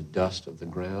Adam from the dust of the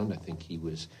ground. I think he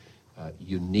was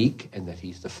unique, and that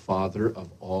he's the father of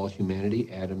all humanity,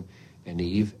 Adam and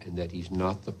Eve, and that he's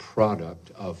not the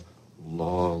product of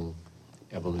long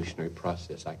evolutionary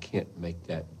process. I can't make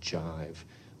that jive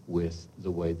with the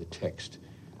way the text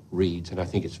reads, and I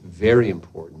think it's very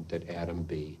important that Adam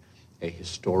be a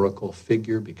historical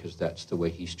figure, because that's the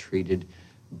way he's treated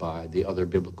by the other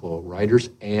biblical writers,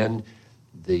 and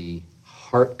the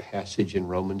heart passage in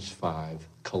Romans 5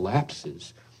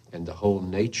 collapses, and the whole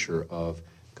nature of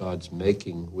God's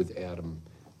making with Adam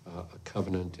a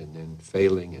covenant and then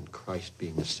failing, and Christ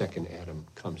being the second Adam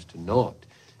comes to naught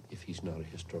if he's not a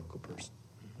historical person.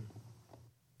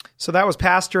 So that was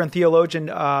pastor and theologian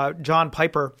John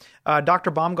Piper.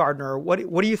 Dr. Baumgardner,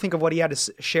 what do you think of what he had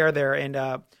to share there,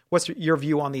 and what's your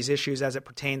view on these issues as it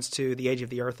pertains to the age of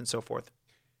the earth and so forth?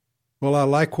 Well, I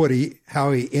like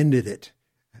how he ended it,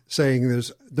 saying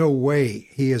there's no way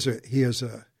he as a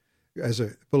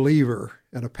believer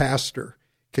and a pastor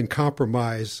can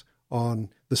compromise on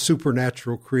the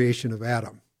supernatural creation of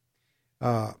Adam.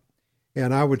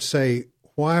 And I would say,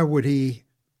 why would he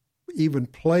even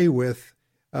play with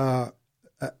an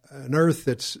earth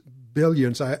that's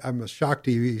billions, I'm shocked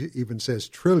he even says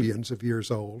trillions of years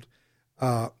old,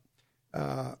 when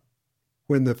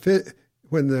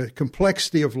the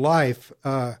complexity of life,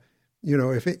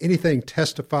 if anything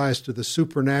testifies to the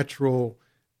supernatural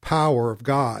power of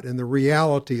God and the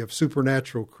reality of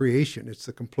supernatural creation, it's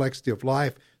the complexity of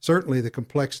life, certainly the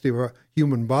complexity of a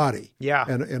human body,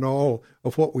 and all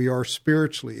of what we are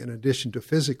spiritually in addition to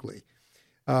physically.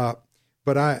 But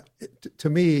to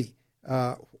me,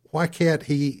 why can't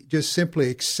he just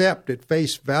simply accept at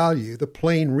face value the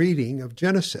plain reading of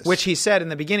Genesis? Which he said in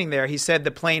the beginning there. He said the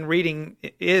plain reading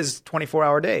is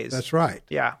 24-hour days. That's right.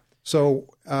 Yeah. So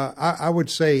I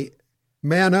would say,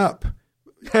 man up.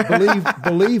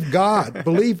 Believe God.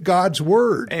 Believe God's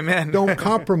word. Amen. Don't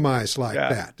compromise like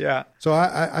that. Yeah. So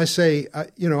I say,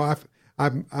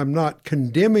 I'm not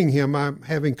condemning him. I'm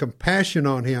having compassion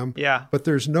on him. Yeah. But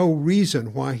there's no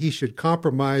reason why he should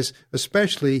compromise,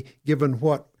 especially given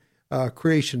what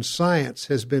creation science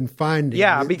has been finding.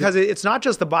 Yeah, because it's not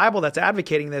just the Bible that's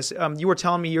advocating this. You were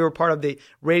telling me you were part of the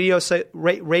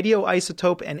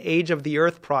Radioisotope and Age of the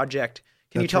Earth project.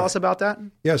 Can you tell us about that?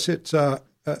 Yes, it's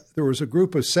there was a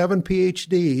group of 7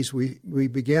 PhDs. We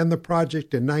began the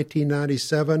project in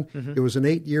 1997. Mm-hmm. It was an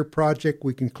 8-year project.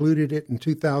 We concluded it in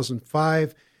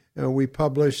 2005. We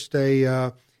published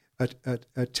a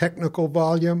technical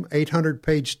volume,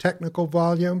 800-page technical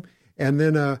volume, and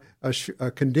then a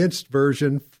condensed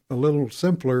version, a little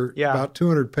simpler, about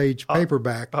 200-page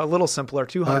paperback. A little simpler,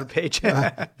 200-page.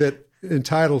 That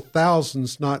entitled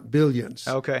Thousands, Not Billions.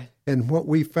 Okay. And what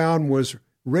we found was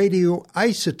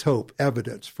radioisotope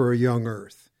evidence for a young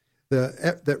Earth.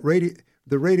 The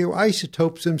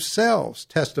radioisotopes themselves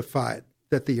testified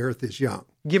that the Earth is young.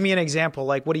 Give me an example.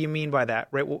 Like, what do you mean by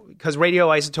that? Because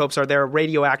radioisotopes are their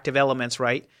radioactive elements,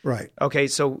 right? Right. Okay.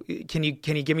 So, can you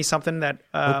give me something that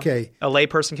a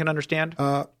layperson can understand?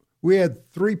 we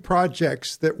had 3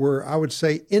 projects that were, I would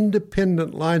say,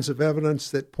 independent lines of evidence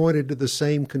that pointed to the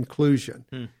same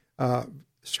conclusion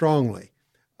strongly.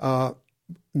 But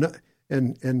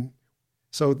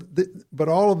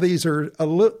all of these are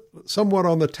somewhat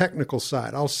on the technical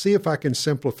side. I'll see if I can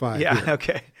simplify it. Yeah, here.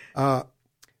 okay.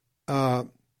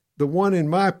 The one, in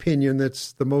my opinion,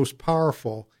 that's the most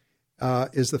powerful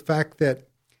is the fact that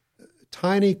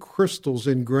tiny crystals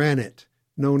in granite,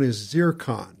 known as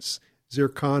zircons.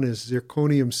 Zircon is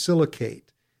zirconium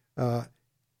silicate.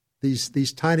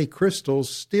 These tiny crystals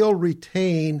still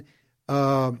retain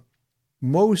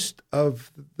most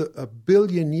of a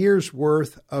billion years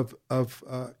worth of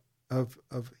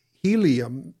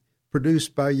helium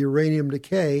produced by uranium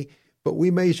decay. But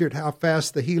we measured how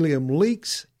fast the helium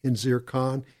leaks in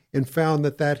zircon and found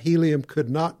that helium could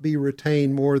not be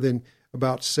retained more than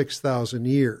about 6,000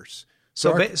 years.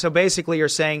 So basically you're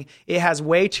saying it has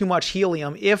way too much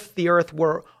helium. If the Earth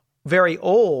were very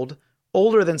older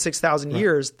than 6,000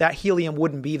 years, that helium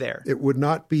wouldn't be there. It would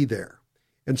not be there.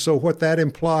 And so what that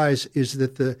implies is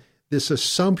that this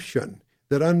assumption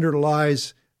that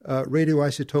underlies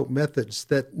radioisotope methods,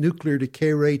 that nuclear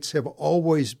decay rates have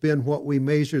always been what we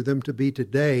measure them to be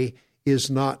today, is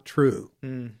not true,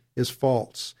 is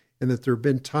false. And that there have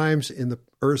been times in the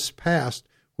Earth's past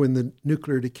when the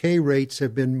nuclear decay rates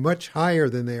have been much higher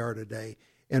than they are today,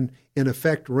 and in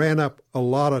effect ran up a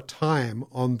lot of time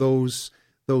on those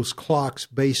clocks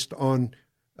based on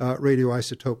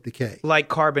radioisotope decay. Like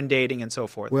carbon dating and so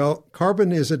forth. Well,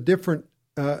 carbon is a different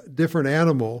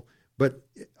animal, but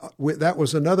that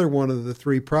was another one of the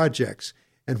 3 projects.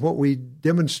 And what we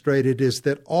demonstrated is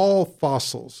that all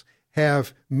fossils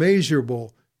have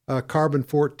measurable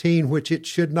carbon-14, which it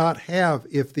should not have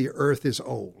if the Earth is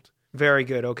old. Very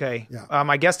good. Okay. Yeah.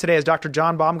 My guest today is Dr.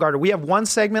 John Baumgartner. We have one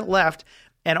segment left,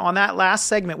 and on that last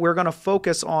segment, we're going to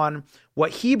focus on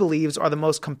what he believes are the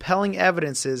most compelling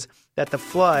evidences that the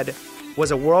flood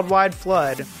was a worldwide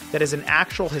flood that is an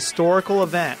actual historical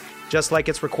event, just like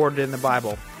it's recorded in the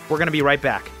Bible. We're going to be right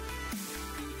back.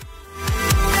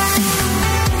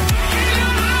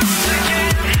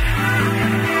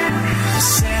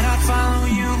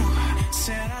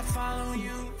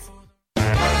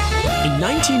 In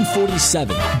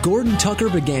 1947, Gordon Tucker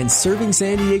began serving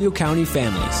San Diego County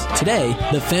families. Today,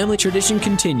 the family tradition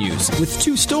continues with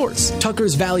 2 stores,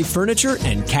 Tucker's Valley Furniture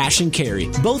and Cash and Carry,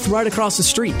 both right across the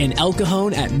street in El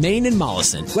Cajon at Main and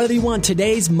Mollison. Whether you want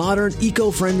today's modern,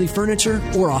 eco-friendly furniture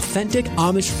or authentic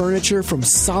Amish furniture from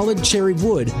solid cherry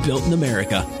wood built in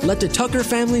America, let the Tucker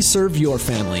family serve your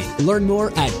family. Learn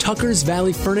more at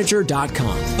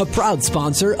tuckersvalleyfurniture.com, a proud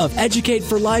sponsor of Educate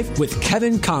for Life with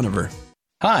Kevin Conover.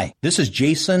 Hi, this is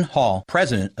Jason Hall,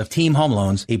 president of Team Home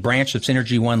Loans, a branch of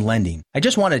Synergy One Lending. I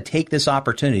just want to take this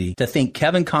opportunity to thank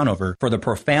Kevin Conover for the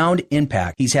profound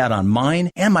impact he's had on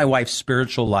mine and my wife's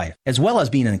spiritual life, as well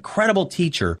as being an incredible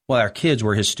teacher while our kids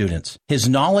were his students. His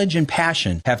knowledge and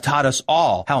passion have taught us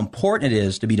all how important it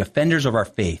is to be defenders of our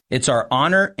faith. It's our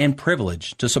honor and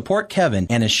privilege to support Kevin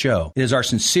and his show. It is our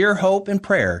sincere hope and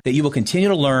prayer that you will continue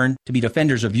to learn to be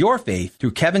defenders of your faith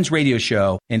through Kevin's radio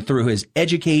show and through his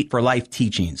Educate for Life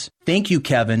teachings. Thank you,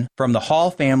 Kevin, from the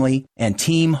Hall family and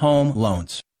Team Home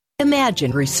Loans.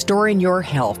 Imagine restoring your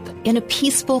health in a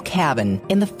peaceful cabin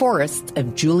in the forests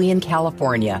of Julian,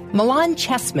 California. Milan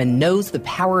Chessman knows the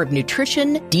power of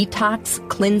nutrition, detox,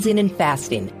 cleansing, and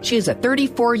fasting. She is a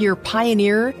 34-year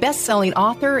pioneer, best-selling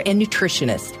author, and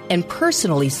nutritionist, and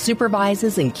personally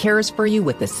supervises and cares for you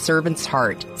with a servant's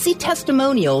heart. See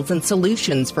testimonials and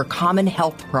solutions for common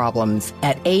health problems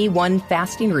at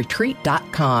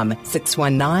A1fastingretreat.com,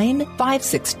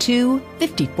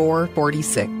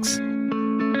 619-562-5446.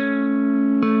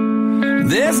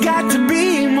 There's got to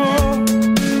be more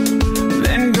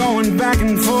than going back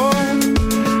and forth,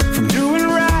 from doing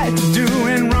right to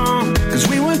doing wrong, 'cause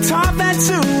we were taught that's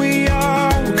who we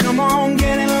are. Come on,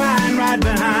 get in line right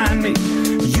behind me,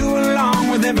 you along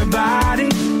with everybody,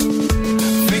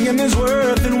 thinking there's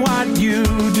worth in what you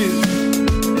do.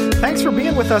 Thanks for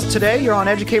being with us today. You're on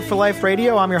Educate for Life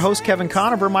Radio. I'm your host, Kevin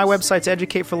Conover. My website's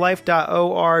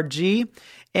educateforlife.org.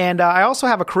 And I also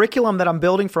have a curriculum that I'm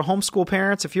building for homeschool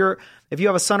parents. If you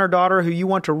have a son or daughter who you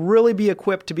want to really be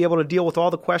equipped to be able to deal with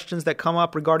all the questions that come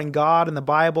up regarding God and the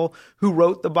Bible, who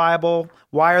wrote the Bible,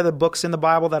 why are the books in the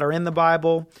Bible that are in the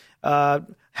Bible,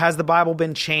 has the Bible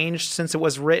been changed since it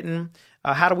was written,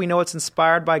 how do we know it's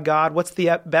inspired by God, what's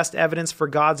the best evidence for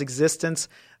God's existence,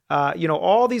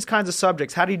 all these kinds of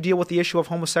subjects. How do you deal with the issue of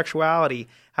homosexuality?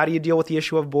 How do you deal with the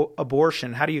issue of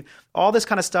abortion? All this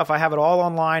kind of stuff, I have it all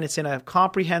online. It's in a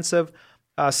comprehensive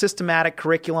systematic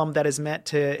curriculum that is meant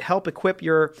to help equip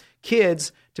your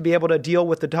kids to be able to deal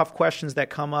with the tough questions that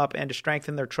come up and to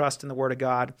strengthen their trust in the Word of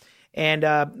God. And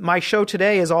my show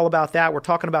today is all about that. We're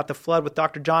talking about the flood with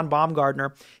Dr. John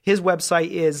Baumgardner. His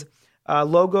website is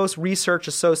Logos Research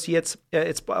Associates.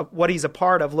 It's what he's a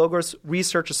part of,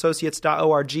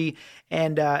 logosresearchassociates.org.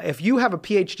 And if you have a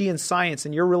PhD in science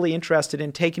and you're really interested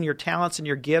in taking your talents and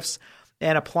your gifts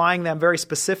and applying them very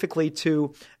specifically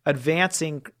to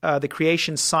advancing the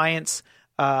creation science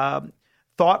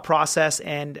thought process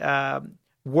and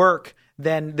work,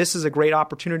 then this is a great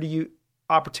opportunity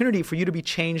for you to be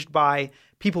changed by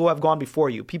people who have gone before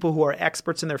you, people who are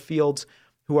experts in their fields,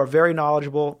 who are very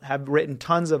knowledgeable, have written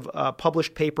tons of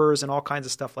published papers and all kinds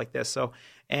of stuff like this. So,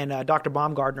 and Dr.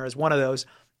 Baumgardner is one of those.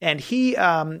 And he,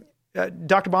 Dr.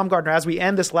 Baumgardner, as we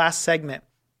end this last segment,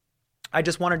 I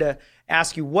just wanted to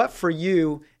ask you what for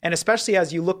you, and especially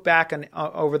as you look back on,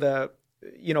 over the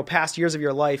past years of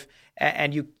your life,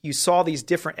 and you saw these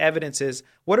different evidences,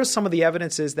 what are some of the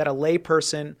evidences that a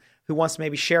layperson who wants to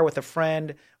maybe share with a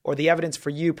friend, or the evidence for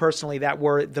you personally that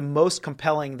were the most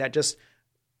compelling, that just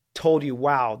told you,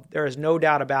 wow, there is no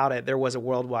doubt about it, there was a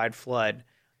worldwide flood?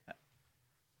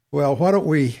 Well, why don't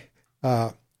we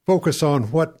focus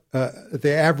on what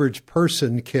the average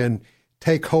person can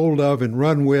take hold of and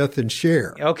run with and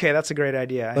share. Okay, that's a great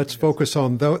idea. Let's focus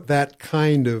on that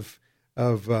kind of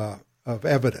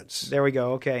evidence. There we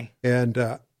go. Okay. And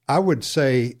I would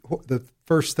say the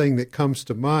first thing that comes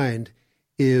to mind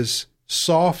is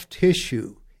soft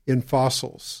tissue in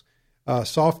fossils,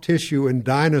 soft tissue in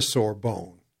dinosaur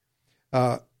bone,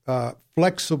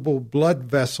 flexible blood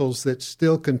vessels that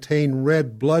still contain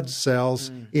red blood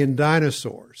cells in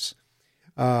dinosaurs.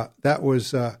 That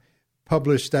was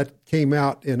published, that came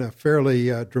out in a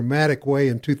fairly dramatic way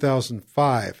in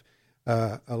 2005.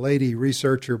 A lady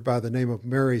researcher by the name of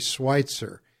Mary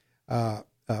Schweitzer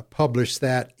published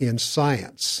that in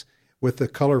Science with the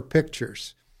color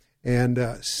pictures.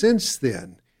 And since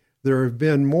then, there have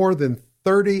been more than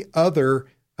 30 other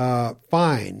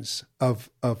finds of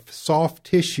soft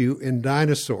tissue in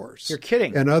dinosaurs. You're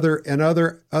kidding. And other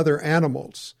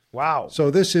animals. Wow. So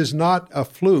this is not a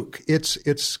fluke.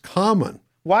 It's common.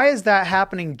 Why is that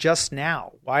happening just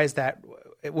now? Why is that?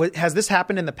 Has this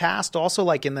happened in the past also,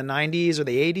 like in the 90s or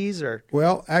the 80s? Or?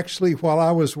 Well, actually, while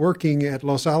I was working at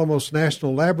Los Alamos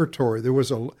National Laboratory, there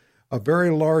was a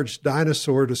very large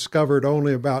dinosaur discovered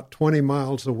only about 20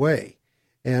 miles away.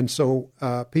 And so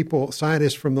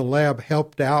scientists from the lab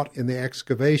helped out in the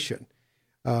excavation.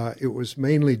 It was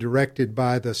mainly directed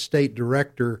by the state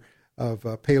director of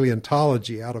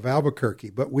paleontology out of Albuquerque,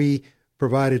 but we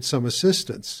provided some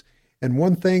assistance. And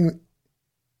one thing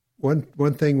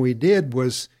we did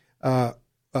was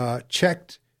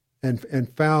checked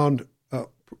and found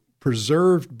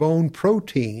preserved bone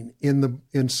protein in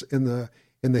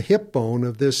the hip bone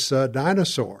of this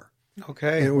dinosaur.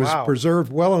 Okay, and it was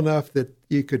preserved well enough that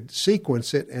you could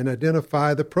sequence it and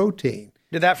identify the protein.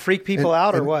 Did that freak people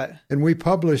out or what? And we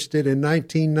published it in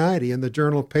 1990 in the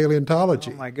Journal of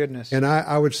Paleontology. Oh my goodness! And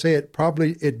I would say it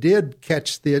did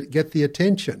get the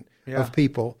attention of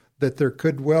people, that there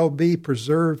could well be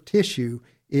preserved tissue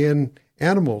in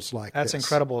animals like That's this.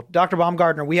 incredible. Dr.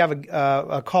 Baumgardner, we have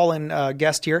a call-in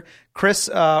guest here. Chris,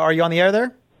 are you on the air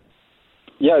there?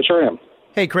 Yeah, I sure am.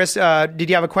 Hey, Chris, did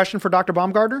you have a question for Dr.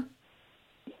 Baumgardner?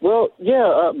 Well,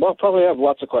 yeah, probably have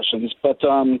lots of questions. But,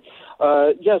 so, I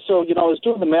was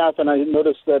doing the math, and I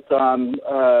noticed that,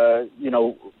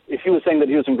 if he was saying that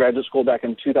he was in graduate school back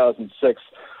in 2006,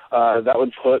 that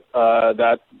would put he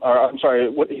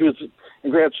was in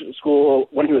graduate school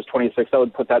when he was 26. That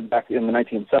would put that back in the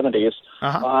 1970s.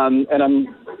 Uh-huh. And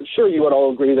I'm sure you would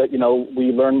all agree that, we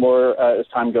learn more as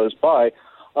time goes by.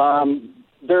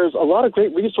 There's a lot of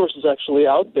great resources actually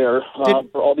out there for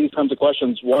all these kinds of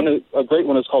questions. A great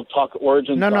one is called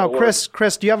TalkOrigins. No,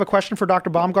 Chris, do you have a question for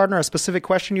Dr. Baumgardner, a specific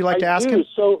question you'd like to ask him?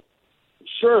 So,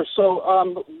 sure.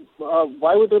 So,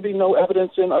 why would there be no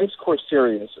evidence in ice core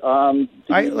series?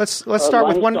 Let's start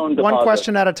with one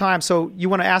question at a time. So, you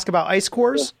want to ask about ice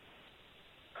cores?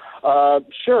 Yeah.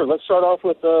 Sure. Let's start off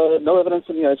with no evidence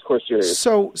in the ice core series.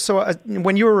 So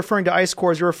when you were referring to ice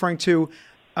cores, you're referring to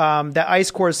that ice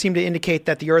cores seem to indicate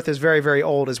that the Earth is very, very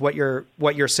old, is what you're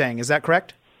saying. Is that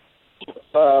correct?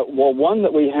 Well, one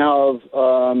that we have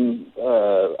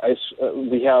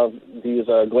we have these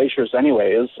glaciers,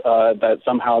 anyways. That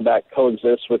somehow that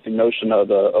coexists with the notion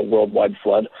of a worldwide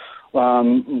flood.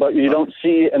 But you don't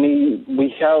see any.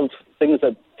 We have things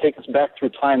that take us back through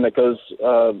time that goes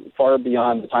far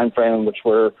beyond the time frame which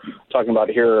we're talking about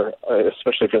here,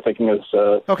 especially if you're thinking as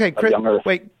okay, Chris, younger.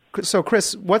 Wait. So,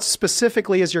 Chris, what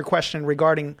specifically is your question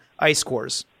regarding ice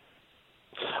cores?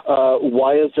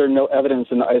 Why is there no evidence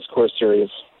in the ice core series?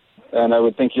 And I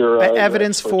would think you're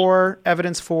evidence for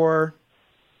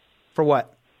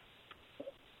what?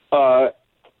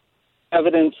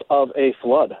 Evidence of a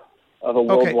flood, of a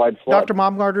worldwide flood. Dr.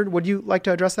 Baumgartner, would you like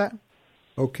to address that?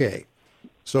 Okay.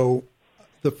 So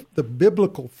the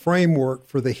biblical framework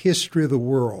for the history of the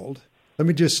world, let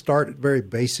me just start it very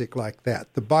basic like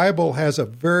that. The Bible has a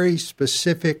very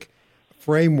specific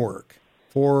framework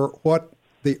for what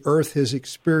the earth has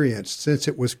experienced since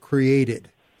it was created.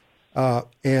 So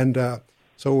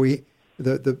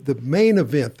the main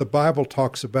event the Bible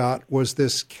talks about was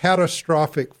this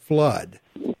catastrophic flood.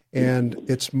 And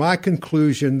it's my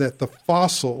conclusion that the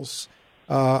fossils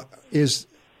are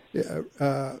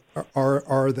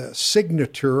the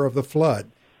signature of the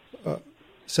flood.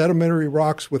 Sedimentary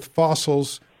rocks with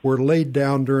fossils were laid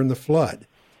down during the flood.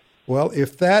 Well,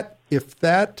 if that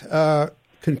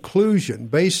conclusion,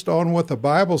 based on what the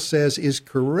Bible says, is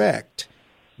correct,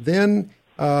 then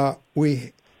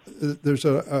there's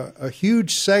a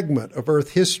huge segment of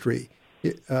Earth history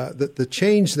that the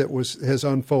change that has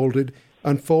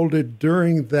unfolded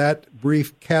during that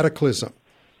brief cataclysm.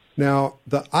 Now,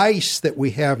 the ice that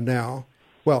we have now,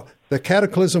 well, the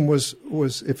cataclysm was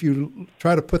if you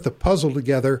try to put the puzzle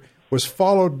together, was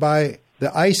followed by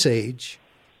the Ice Age,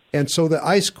 and so the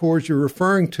ice cores you're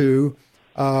referring to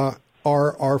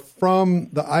are from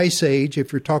the Ice Age.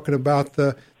 If you're talking about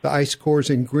the ice cores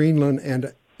in Greenland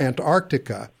and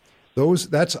Antarctica,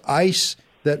 that's ice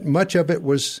that much of it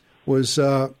was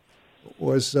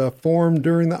formed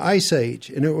during the Ice Age,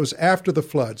 and it was after the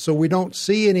flood. So we don't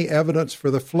see any evidence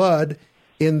for the flood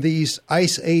in these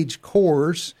Ice Age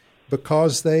cores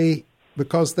because they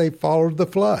followed the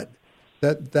flood.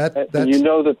 That's, and you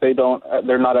know that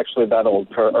they're not actually that old,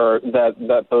 or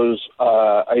that those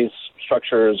ice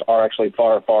structures are actually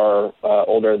far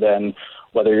older than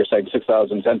whether you're saying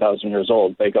 6,000, 10,000 years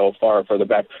old. They go far further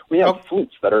back. We have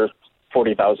flutes that are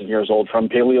 40,000 years old from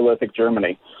Paleolithic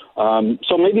Germany.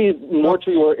 So maybe more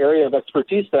to your area of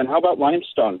expertise then, how about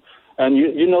limestone? And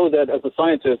you know that as a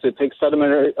scientist, it takes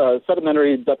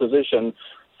sedimentary deposition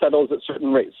settles at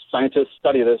certain rates. Scientists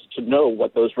study this to know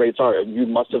what those rates are. You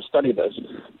must have studied this.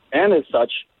 And as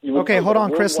such, you would hold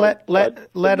on, Chris. Let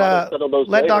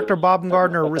Dr.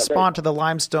 Baumgartner respond to the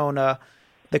limestone,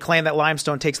 the claim that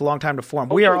limestone takes a long time to form.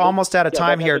 We are almost out of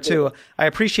time here too. I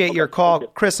appreciate your call,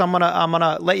 Chris. I'm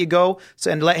gonna let you go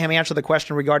and let him answer the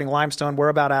question regarding limestone. We're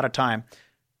about out of time.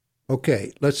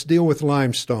 Okay, let's deal with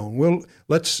limestone.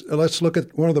 Let's look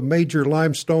at one of the major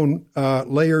limestone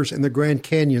layers in the Grand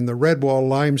Canyon, the Redwall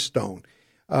limestone.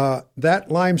 That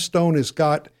limestone has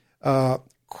got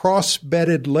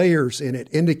cross-bedded layers in it,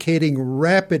 indicating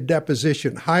rapid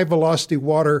deposition, high-velocity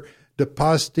water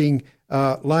depositing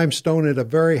limestone at a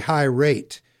very high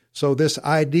rate. So this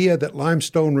idea that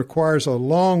limestone requires a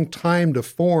long time to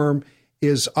form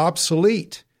is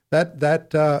obsolete. That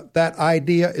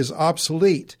idea is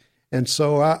obsolete. And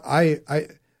so I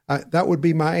that would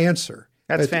be my answer.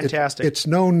 That's fantastic. It's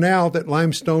known now that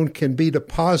limestone can be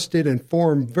deposited and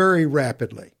form very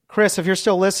rapidly. Chris, if you're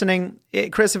still listening,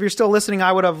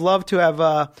 I would have loved to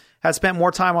have spent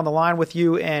more time on the line with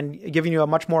you and giving you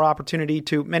many more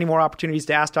opportunities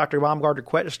to ask Dr. Baumgartner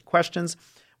questions.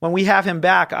 When we have him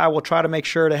back, I will try to make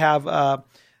sure to have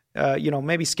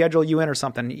maybe schedule you in or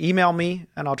something. Email me,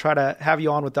 and I'll try to have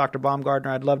you on with Dr. Baumgartner.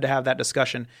 I'd love to have that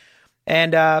discussion.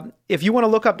 And if you want to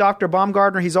look up Dr.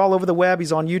 Baumgartner, he's all over the web.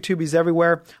 He's on YouTube. He's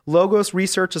everywhere.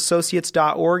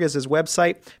 LogosResearchAssociates.org is his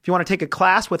website. If you want to take a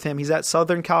class with him, he's at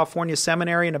Southern California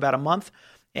Seminary in about a month.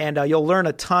 And you'll learn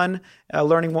a ton,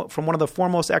 learning from one of the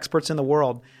foremost experts in the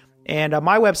world. And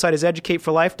my website is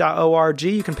educateforlife.org.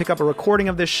 You can pick up a recording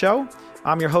of this show.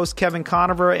 I'm your host, Kevin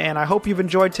Conover, and I hope you've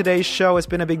enjoyed today's show. It's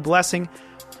been a big blessing.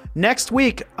 Next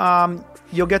week,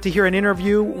 you'll get to hear an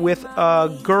interview with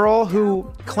a girl who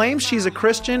claims she's a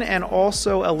Christian and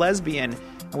also a lesbian.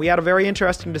 And we had a very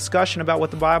interesting discussion about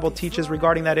what the Bible teaches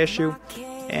regarding that issue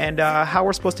and how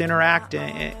we're supposed to interact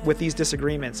with these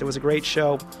disagreements. It was a great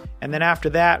show. And then after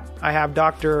that, I have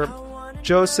Dr.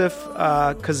 Joseph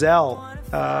Cazell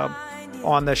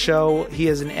on the show. He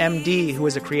is an MD who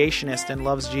is a creationist and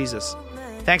loves Jesus.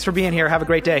 Thanks for being here. Have a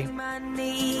great day.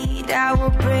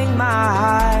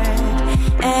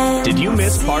 Did you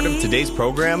miss part of today's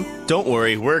program? Don't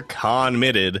worry, we're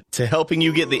committed to helping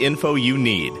you get the info you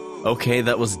need. Okay,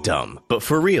 that was dumb. But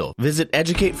for real, visit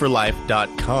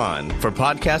educateforlife.con for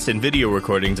podcast and video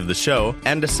recordings of the show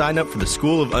and to sign up for the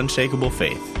School of Unshakable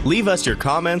Faith. Leave us your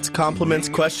comments, compliments,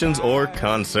 questions, or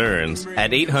concerns at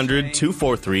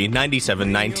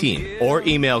 800-243-9719 or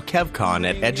email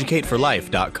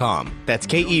kevcon@educateforlife.com. That's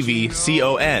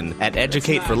KEVCON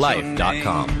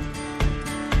 @educateforlife.com.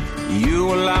 You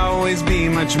will always be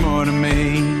much more to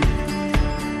me.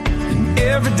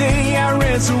 Every day I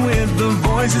wrestle with the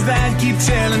voices that keep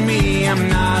telling me I'm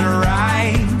not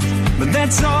right, but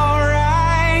that's alright.